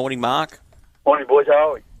line. Morning, Mark. Morning, boys. How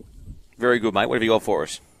are we? Very good, mate. What have you got for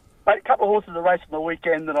us? Mate, a couple of horses are racing the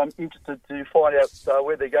weekend that I'm interested to find out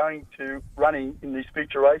where they're going to running in these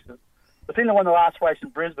future races. The thing that won the last race in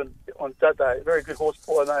Brisbane on Saturday, a very good horse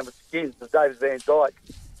by the name of Skins, the David Van Dyke.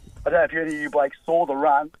 I don't know if any of you blokes saw the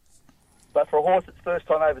run, but for a horse that's first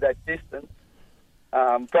time over that distance,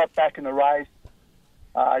 got back in the race.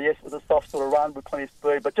 Yes, it was a soft sort of run with plenty of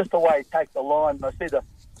speed, but just the way he takes the line, I see the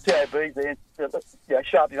TABs there,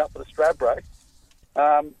 sharpening up for the Strab race.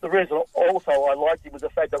 The reason also I liked him was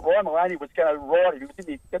the fact that Ryan Maloney was going to ride him. He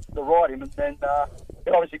didn't get to ride him, and then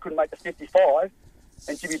he obviously couldn't make the 55.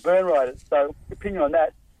 And Jimmy Byrne rode it. So, opinion on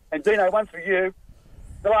that. And Dino, one for you.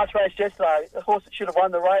 The last race yesterday, the horse that should have won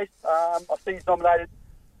the race, I see he's nominated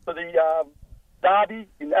for the Derby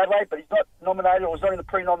in Adelaide, but he's not nominated or was not in the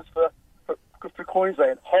pre-noms for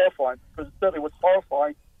Queensland. Horrifying, because it certainly was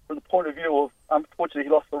horrifying from the point of view of, unfortunately, he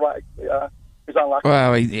lost the race. He was unlucky.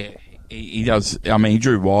 Well, he does. I mean, he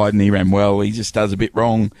drew wide and he ran well. He just does a bit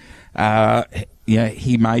wrong.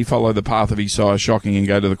 He may follow the path of his sire Shocking and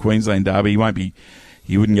go to the Queensland Derby.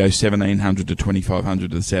 He wouldn't go 1,700 to 2,500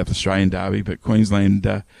 to the South Australian Derby, but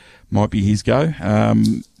Queensland might be his go.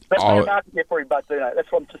 That's no market yet for him, but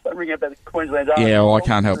that's what I'm just ringing about the Queensland Derby. Yeah, well, I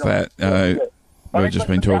can't help that. We've just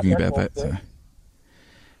been talking about that. So.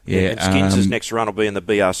 Yeah, and Skins' next run will be in the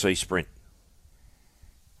BRC Sprint.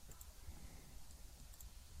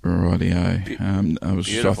 Rightio.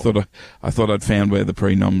 I thought I'd found where the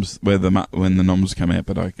pre-noms, when the noms come out,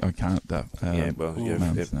 but I can't.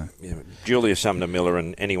 Julia Sumner Miller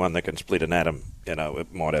and anyone that can split an atom,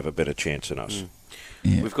 it might have a better chance than us.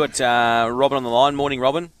 We've got Robin on the line. Morning,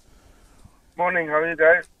 Robin. Morning, how are you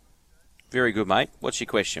guys? Very good, mate. What's your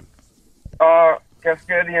question?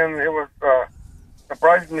 Cascadian, it was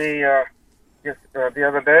surprised me the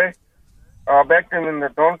other day. Backed him in the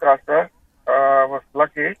Doncaster. Was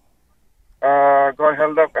lucky. Got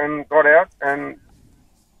held up and got out. And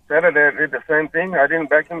Saturday I did the same thing. I didn't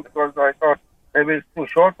back him because I thought maybe it's too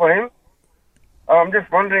short for him. I'm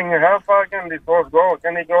just wondering how far can this horse go?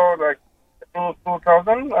 Can he go like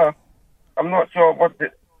 2,000? I'm not sure what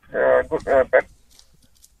the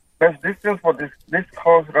best distance for this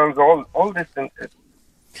horse runs all distances.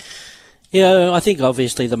 Yeah, I think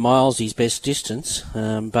obviously the mile's his best distance,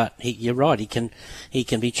 but you're right. He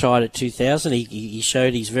can be tried at 2,000. He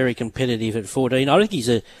showed he's very competitive at 14. I think he's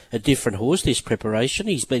a different horse this preparation.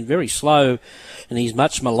 He's been very slow, and he's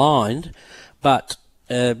much maligned. But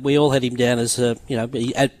we all had him down as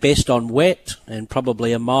at best on wet and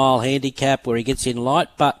probably a mile handicap where he gets in light.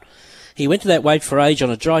 But he went to that weight for age on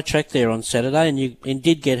a dry track there on Saturday, and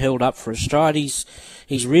did get held up for a stride. He's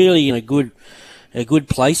really in a good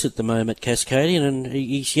place at the moment, Cascadian, and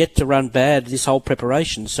he's yet to run bad this whole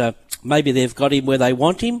preparation. So maybe they've got him where they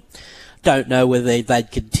want him. Don't know whether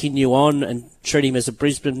they'd continue on and treat him as a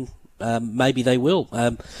Brisbane. Maybe they will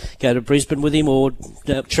go to Brisbane with him or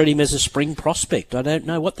treat him as a spring prospect. I don't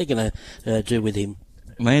know what they're going to do with him.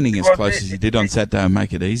 Landing as close as he did on Saturday will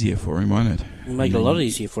make it easier for him, won't it? It'll make it a lot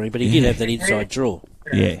easier for him, but he did have that inside draw.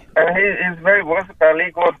 Yeah. And he's very versatile.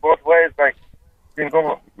 He goes both ways, like he can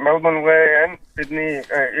go Melbourne way and Sydney.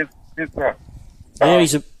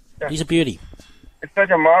 He's a beauty. It's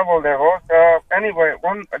such a marvel, the horse. Anyway,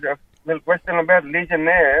 one little question about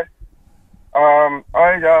Legionnaire. I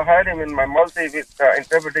had him in my multi with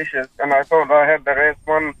Intrepidicious, and I thought I had the race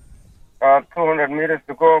won 200 meters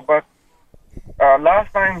to go, but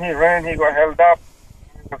last time he ran, he got held up.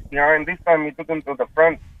 He was behind. This time he took him to the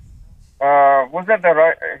front. Was that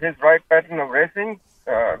his right pattern of racing,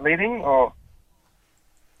 leading, or?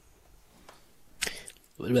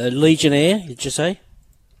 Legionnaire, did you say?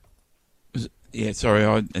 Yeah, sorry,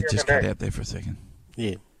 it just cut out there for a second.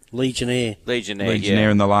 Yeah, Legionnaire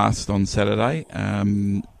in the last on Saturday.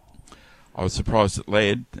 I was surprised it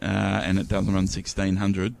led, and it doesn't run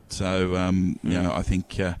 1,600. So, I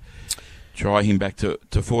think try him back to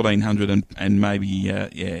 1,400 and maybe,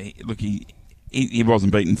 look, he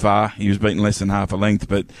wasn't beaten far. He was beaten less than half a length,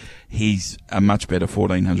 but he's a much better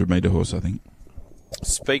 1,400 metre horse, I think.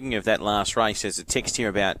 Speaking of that last race, there's a text here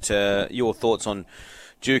about your thoughts on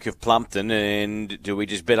Duke of Plumpton, and do we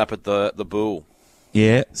just bet up at the Bull?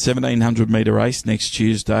 Yeah, 1,700 metre race next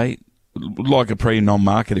Tuesday. Like a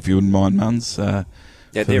pre-non-market, if you wouldn't mind, Muns.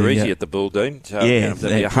 They're easy at the Bull, Dean. So, yeah,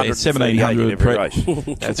 1,700 every race.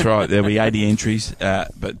 That's right. There'll be 80 entries,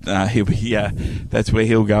 but he'll be. That's where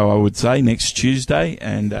he'll go, I would say, next Tuesday,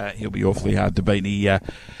 and he'll be awfully hard to beat.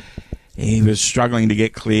 He was struggling to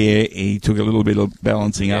get clear. He took a little bit of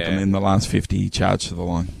balancing up, and in the last 50, he charged to the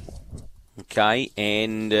line. Okay,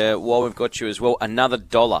 and while we've got you as well, another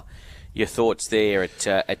 $1. Your thoughts there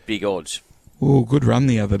at big odds? Oh, good run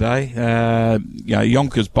the other day.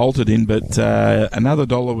 Yonkers bolted in, but another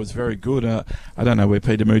 $1 was very good. I don't know where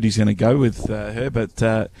Peter Moody's going to go with her,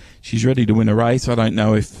 but she's ready to win a race. I don't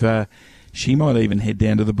know if she might even head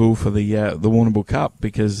down to the Bull for the Warrnambool Cup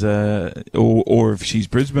because, or if she's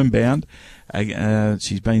Brisbane bound.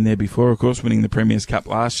 She's been there before, of course, winning the Premier's Cup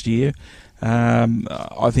last year.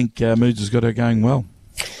 I think Moods has got her going well.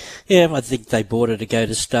 Yeah, I think they bought her to go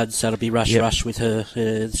to stud, so it'll be rush with her.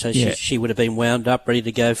 She would have been wound up, ready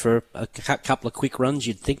to go for a couple of quick runs,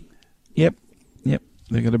 you'd think. Yep.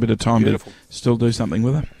 They've got a bit of time to still do something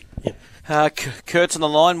with her. Yep. Kurt's on the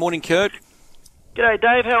line. Morning, Kurt. G'day,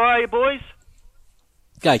 Dave. How are you, boys?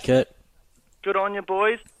 G'day, Kurt. Good on you,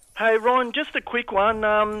 boys. Hey, Ron, just a quick one.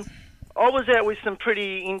 I was out with some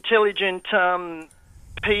pretty intelligent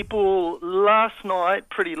people last night,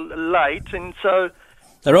 pretty late, and so...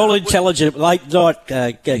 They're all intelligent. Late night,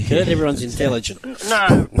 Kurt. Everyone's intelligent.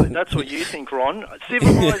 No, that's what you think, Ron.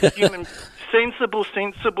 Civilised human, sensible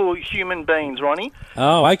human beings, Ronnie.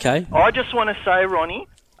 Oh, okay. I just want to say, Ronnie,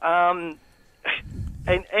 and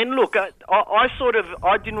look, I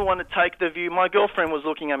didn't want to take the view. My girlfriend was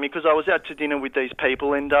looking at me because I was out to dinner with these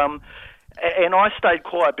people, and I stayed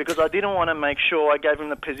quiet because I didn't want to make sure I gave them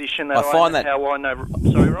the position that how I know.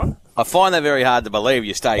 Sorry, Ron? I find that very hard to believe.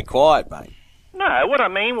 You stayed quiet, mate. No, what I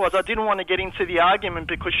mean was I didn't want to get into the argument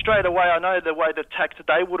because straight away I know the way the tact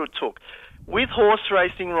they would have took. With horse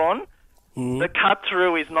racing, Ron, the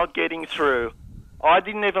cut-through is not getting through. I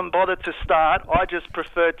didn't even bother to start. I just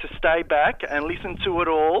preferred to stay back and listen to it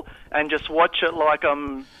all and just watch it like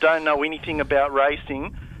I don't know anything about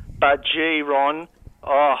racing. But gee, Ron,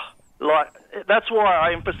 that's why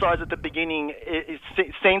I emphasised at the beginning, it's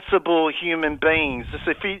sensible human beings.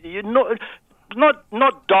 If you're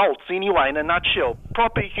not dolts anyway, in a nutshell,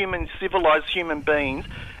 proper human, civilised human beings,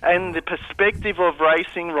 and the perspective of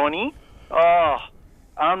racing, Ronnie,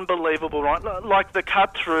 unbelievable, right? Like the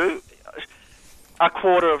cut through, a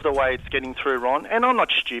quarter of the way it's getting through, Ron. And I'm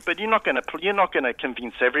not stupid. You're not going to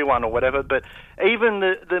convince everyone or whatever. But even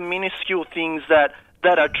the minuscule things that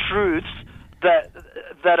are truths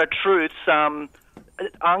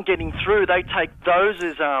aren't getting through. They take those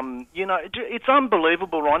as it's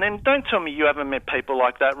unbelievable, Ron. And don't tell me you haven't met people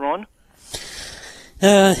like that, Ron.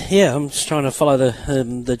 Yeah, I'm just trying to follow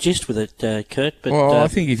the gist with it, Kurt. But I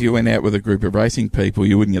think if you went out with a group of racing people,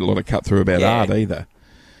 you wouldn't get a lot of cut through about art either.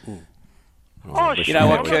 You know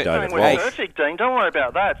what, Kurt? I'm not saying we're perfect, Dean. Don't worry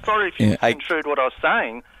about that. Sorry if you misconstrued what I was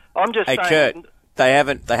saying. I'm just saying. Kurt, they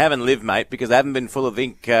haven't lived, mate, because they haven't been full of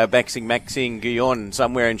ink Maxing Guyon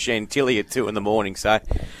somewhere in Chantilly at 2 a.m. So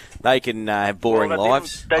they can have boring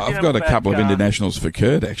lives. I've got a couple of internationals for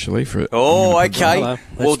Kurt, actually. Okay.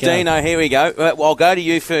 Well, Dino, here we go. I'll go to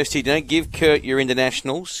you first here, Dino. Give Kurt your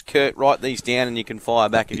internationals. Kurt, write these down and you can fire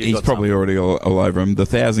back if you've got He's probably already all over them. The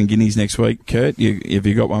 1,000 guineas next week, Kurt. Have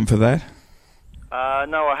you got one for that?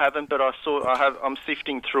 No, I haven't, but I'm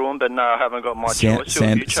sifting through them, but no, I haven't got my choice.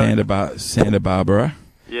 Santa Barbara.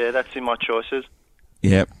 Yeah, that's in my choices.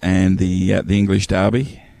 Yep, and the English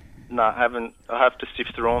Derby. No, I haven't. I have to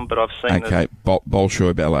sift through them, but I've seen. Okay,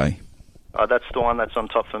 Bolshoi Ballet. Oh, that's the one that's on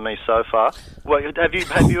top for me so far. Well, have you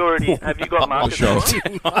got markets for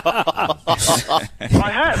it? I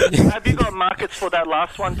have. Have you got markets for that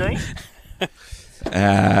last one, Dean?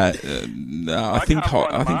 No, I think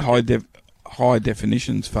high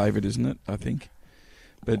definition's favourite, isn't it? I think.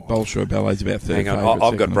 But Bolshoi Ballet's about third. Hang on,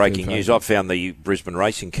 I've got breaking news. I've found the Brisbane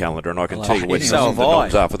racing calendar, and I can tell you where some of the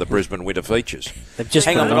nods are for the Brisbane Winter Features.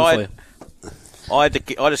 Hang on, I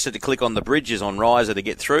just had to click on the bridges on Riser to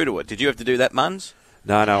get through to it. Did you have to do that, Muns?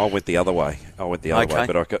 No, I went the other way.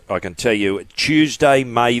 But I can tell you, Tuesday,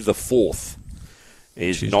 May the 4th,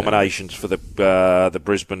 is nominations for the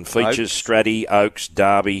Brisbane Features, Stratty, Oaks,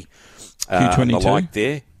 Derby, Q22. the like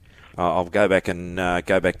there. I'll go back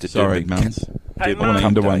to Sorry, Muns. I want to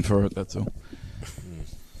under one for it, that's all.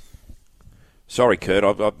 Sorry, Kurt.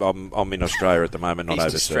 I'm in Australia at the moment, not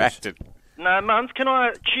overseas. Distracted. No, Muns, can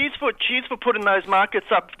I cheers for putting those markets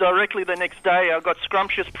up directly the next day. I've got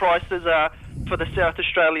scrumptious prices for the South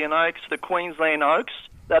Australian Oaks, the Queensland Oaks.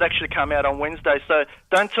 That actually come out on Wednesday, so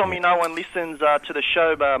don't tell me no one listens to the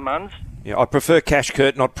show, Muns. Yeah, I prefer cash,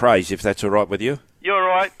 Kurt, not praise, if that's all right with you. You're all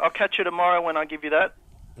right. I'll catch you tomorrow when I give you that.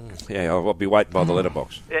 Yeah, I'll be waiting by the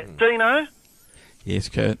letterbox. Yeah, Dino? Yes,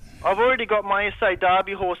 Kurt. I've already got my SA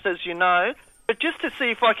Derby horse, as you know, but just to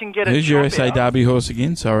see if I can get Who's your SA Derby horse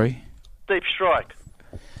again? Sorry. Deep Strike.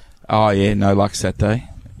 Oh, yeah, no luck Saturday.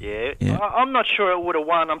 Yeah. I'm not sure it would have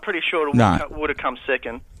won. I'm pretty sure it would have come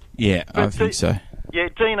second. Yeah, I think so. Yeah,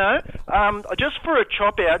 Dino, just for a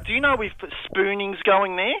chop out, do you know if Spooning's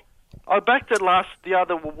going there? I backed it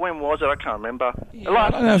when was it? I can't remember. Yeah, I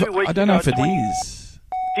don't know if it is.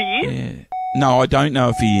 He is? Yeah. No, I don't know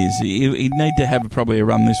if he is. He'd need to have probably a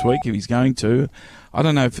run this week if he's going to. I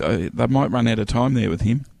don't know if they might run out of time there with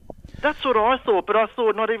him. That's what I thought, but I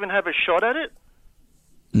thought not even have a shot at it.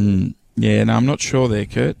 Yeah, no, I'm not sure there,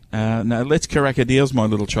 Kurt. No, let's Caracadil's my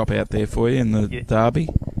little chop out there for you in the Derby.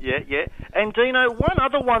 Yeah. And Dino, one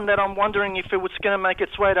other one that I'm wondering if it was going to make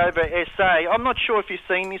its way over SA. I'm not sure if you've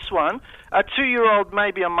seen this one. A 2-year-old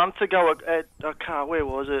maybe a month ago at where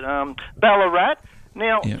was it? Ballarat.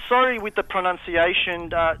 Now, sorry with the pronunciation,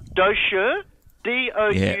 Doucheur,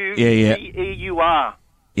 Doudeur.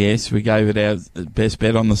 Yes, we gave it our best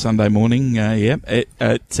bet on the Sunday morning. It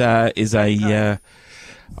is a.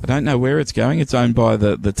 I don't know where it's going. It's owned by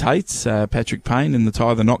the Tates, Patrick Payne in the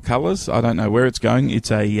Tie the Knot colours. I don't know where it's going. It's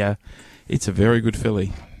a very good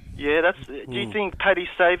filly. Yeah, do you think Paddy's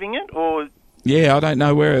saving it or? Yeah, I don't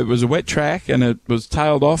know where. It was a wet track and it was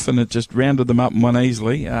tailed off and it just rounded them up and won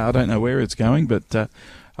easily. I don't know where it's going, but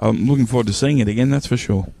I'm looking forward to seeing it again, that's for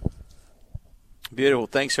sure. Beautiful.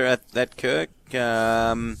 Thanks for that, Kirk.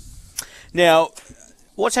 Now,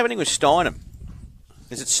 what's happening with Steinem?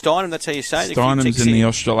 Is it Steinem, that's how you say it? Steinem's in the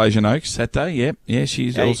Australasian Oaks Saturday, yeah,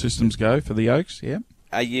 she's all systems go for the Oaks, yeah.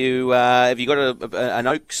 Are you, have you got an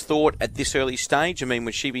Oaks thought at this early stage? I mean,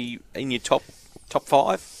 would she be in your top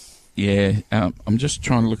 5? Yeah, I'm just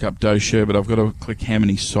trying to look up Doucheur, but I've got to click how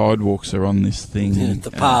many sidewalks are on this thing.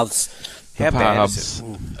 The paths. How bad is it?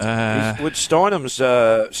 Would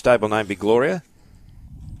Steinem's stable name be Gloria?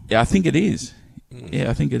 Yeah, I think it is. Yeah,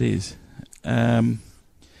 I think it is.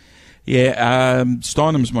 Yeah,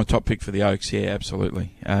 Steinem's my top pick for the Oaks. Yeah,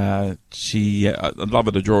 absolutely. I'd love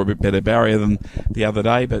her to draw a bit better barrier than the other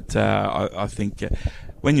day, but I think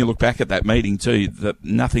when you look back at that meeting too, that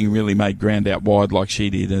nothing really made ground out wide like she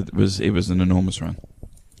did. It was an enormous run.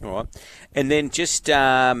 All right, and then just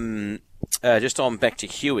on back to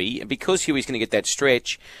Huey, because Huey's going to get that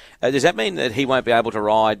stretch. Does that mean that he won't be able to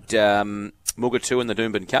ride Mugatoo in the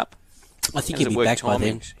Doomben Cup? I think he'll be back by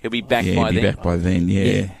then. He'll be back by then. Yeah, he'll be back by then.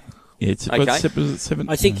 Yeah. Yeah, okay.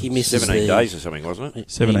 I think he misses 17 days or something, wasn't it?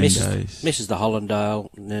 17 days. Misses the Hollindale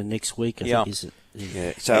next week, I think.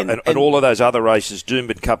 Yeah. So, and all of those other races,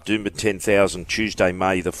 Doomben Cup, Doomben 10,000, Tuesday,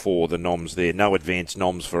 May the 4th, the noms there. No advanced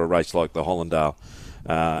noms for a race like the Hollindale.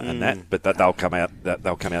 But they'll come out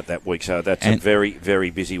that week. So that's a very, very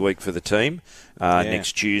busy week for the team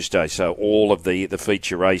next Tuesday. So all of the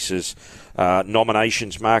feature races,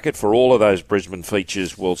 nominations market for all of those Brisbane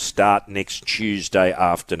features will start next Tuesday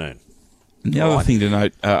afternoon. And the other thing to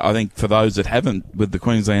note, I think for those that haven't with the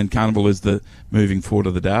Queensland Carnival, is the moving forward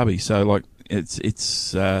of the Derby. So like it's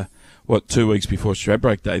 2 weeks before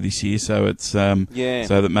Stradbroke Day this year. So it's so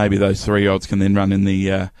that maybe those 3-year-olds can then run in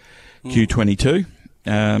the Q22.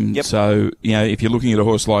 So, if you're looking at a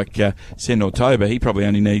horse like Send October, he probably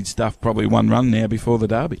only needs probably one run now before the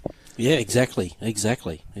Derby. Yeah, exactly.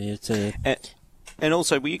 It's and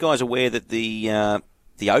also, were you guys aware that the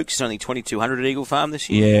Oaks is only 2,200 at Eagle Farm this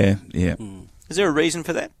year? Yeah. Is there a reason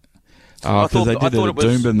for that? Because they did it at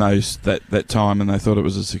Doomben that time, and they thought it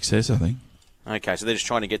was a success, I think. Okay, so they're just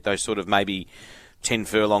trying to get those sort of maybe 10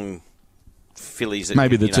 furlong fillies. That,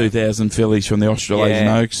 maybe the 2,000 fillies from the Australasian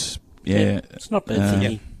Oaks. Yeah. It's not bad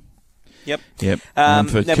thinking. Yep.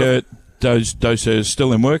 For Kurt, Doser is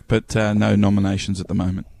still in work, but no nominations at the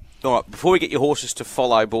moment. All right, before we get your horses to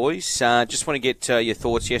follow, boys, just want to get your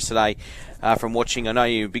thoughts yesterday from watching. I know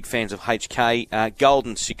you're big fans of HK,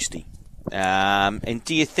 Golden 60. And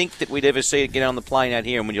do you think that we'd ever see it get on the plane out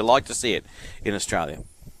here, and would you like to see it in Australia?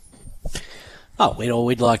 Oh,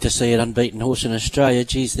 we'd like to see an unbeaten horse in Australia.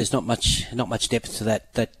 Geez, there's not much depth to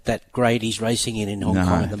that grade he's racing in Hong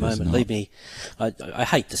Kong at the moment. Believe me, I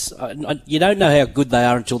hate this. You don't know how good they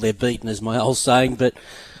are until they're beaten, is my old saying. But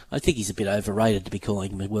I think he's a bit overrated to be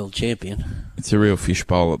calling him a world champion. It's a real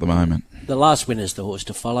fishbowl at the moment. The last winner's the horse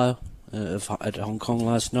to follow at Hong Kong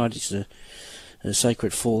last night. It's a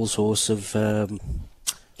Sacred Falls horse of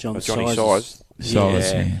Johnny Size.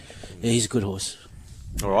 Yeah, he's a good horse.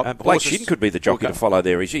 All right. Blake Shinn could be the jockey to follow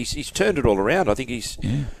there. He's turned it all around. I think he's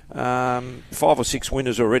 5 or 6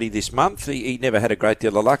 winners already this month. He never had a great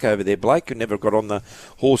deal of luck over there, Blake, and never got on the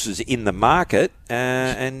horses in the market.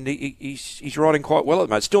 And he's riding quite well at the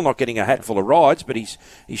moment. Still not getting a hatful of rides, but his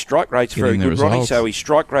strike rate's very good, Ronnie. So his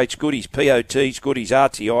strike rate's good, his POT's good, his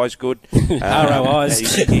RTI's good. ROI's.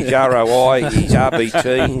 His ROI, his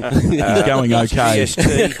RBT. He's going okay.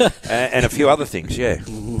 GST, and a few other things,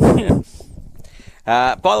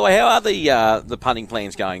 By the way, how are the punting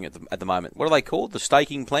plans going at the moment? What are they called? The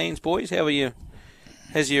staking plans, boys? How are you?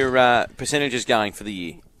 How's your percentages going for the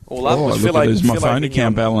year? All up? My phone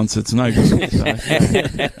account balance. It's no good.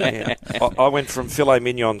 I went from filet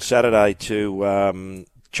mignon Saturday to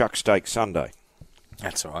chuck steak Sunday.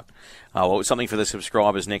 That's all right. Oh, well, something for the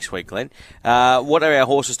subscribers next week, Glenn. What are our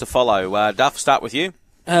horses to follow? Duff, start with you.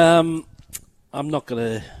 I'm not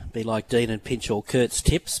going to be like Dean and pinch all Kurt's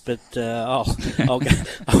tips, but I'll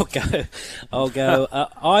go.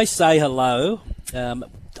 I Say Hello.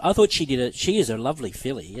 I thought she is a lovely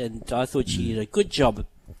filly, and I thought she did a good job of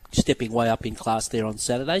stepping way up in class there on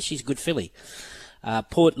Saturday. She's a good filly.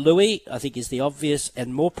 Port Louis, I think, is the obvious,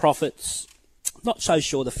 and More Profits. Not so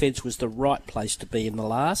sure the fence was the right place to be in the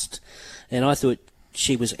last, and I thought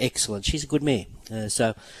she was excellent. She's a good mare.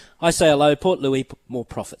 So I Say Hello, Port Louis, More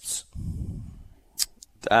Profits.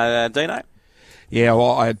 Dino? Yeah,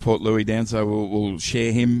 well, I had Port Louis down, so we'll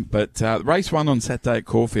share him. But race 1 on Saturday at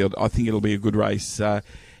Caulfield, I think it'll be a good race.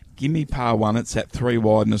 Gimme Par won it, sat 3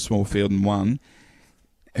 wide in a small field and won.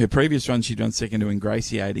 Her previous run, she'd run second to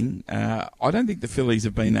Ingratiating. I don't think the fillies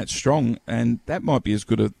have been that strong, and that might be as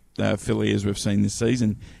good a filly as we've seen this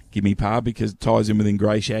season, Gimme Par, because it ties in with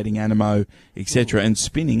Ingratiating, Animo, etc. And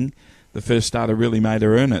spinning, the first starter really made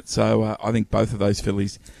her earn it. So I think both of those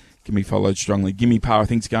fillies can be followed strongly. Gimme Par, I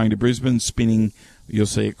think, is going to Brisbane. Spinning, you'll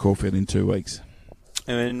see at Caulfield in 2 weeks.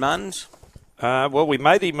 And Munns? Well, we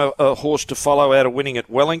made him a horse to follow out of winning at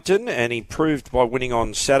Wellington, and he proved by winning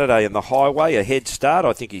on Saturday in the Highway a head start.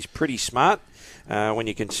 I think he's pretty smart. when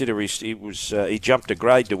you consider he jumped a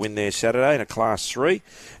grade to win there Saturday in a Class 3.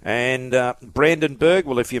 And Brandenburg,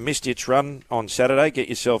 well, if you missed its run on Saturday, get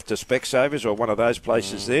yourself to Specsavers or one of those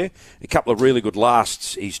places there. A couple of really good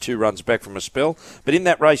lasts. He's 2 runs back from a spell. But in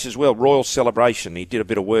that race as well, Royal Celebration, he did a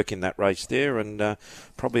bit of work in that race there, and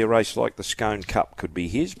probably a race like the Scone Cup could be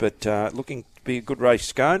his, but looking to be a good race,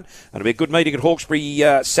 Scone. And it'll be a good meeting at Hawkesbury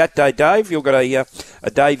Saturday, Dave. You've got a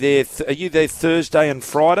day there. Are you there Thursday and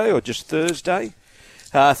Friday, or just Thursday?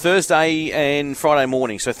 Thursday and Friday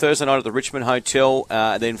morning. So Thursday night at the Richmond Hotel,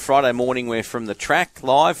 then Friday morning we're from the track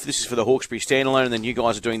live. This is for the Hawkesbury Standalone, and then you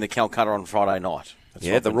guys are doing the Calcutta on Friday night.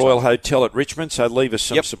 That's the Royal Hotel at Richmond, so leave us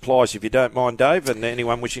some supplies if you don't mind, Dave, and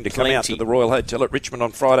anyone wishing to come out to the Royal Hotel at Richmond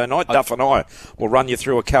on Friday night, Duff and I will run you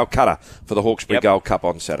through a Calcutta for the Hawkesbury Gold Cup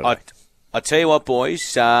on Saturday. I tell you what,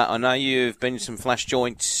 boys, I know you've been some flash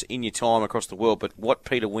joints in your time across the world, but what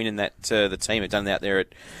Peter Wynn and the team have done out there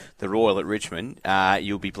at the Royal at Richmond,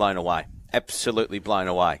 you'll be blown away. Absolutely blown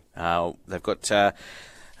away. They've got a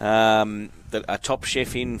top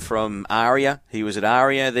chef in from Aria. He was at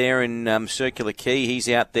Aria there in Circular Quay. He's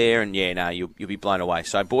out there, and you'll be blown away.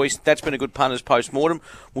 So, boys, that's been a good punters post-mortem.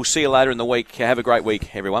 We'll see you later in the week. Have a great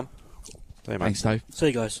week, everyone. Thanks, Dave. See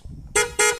you guys.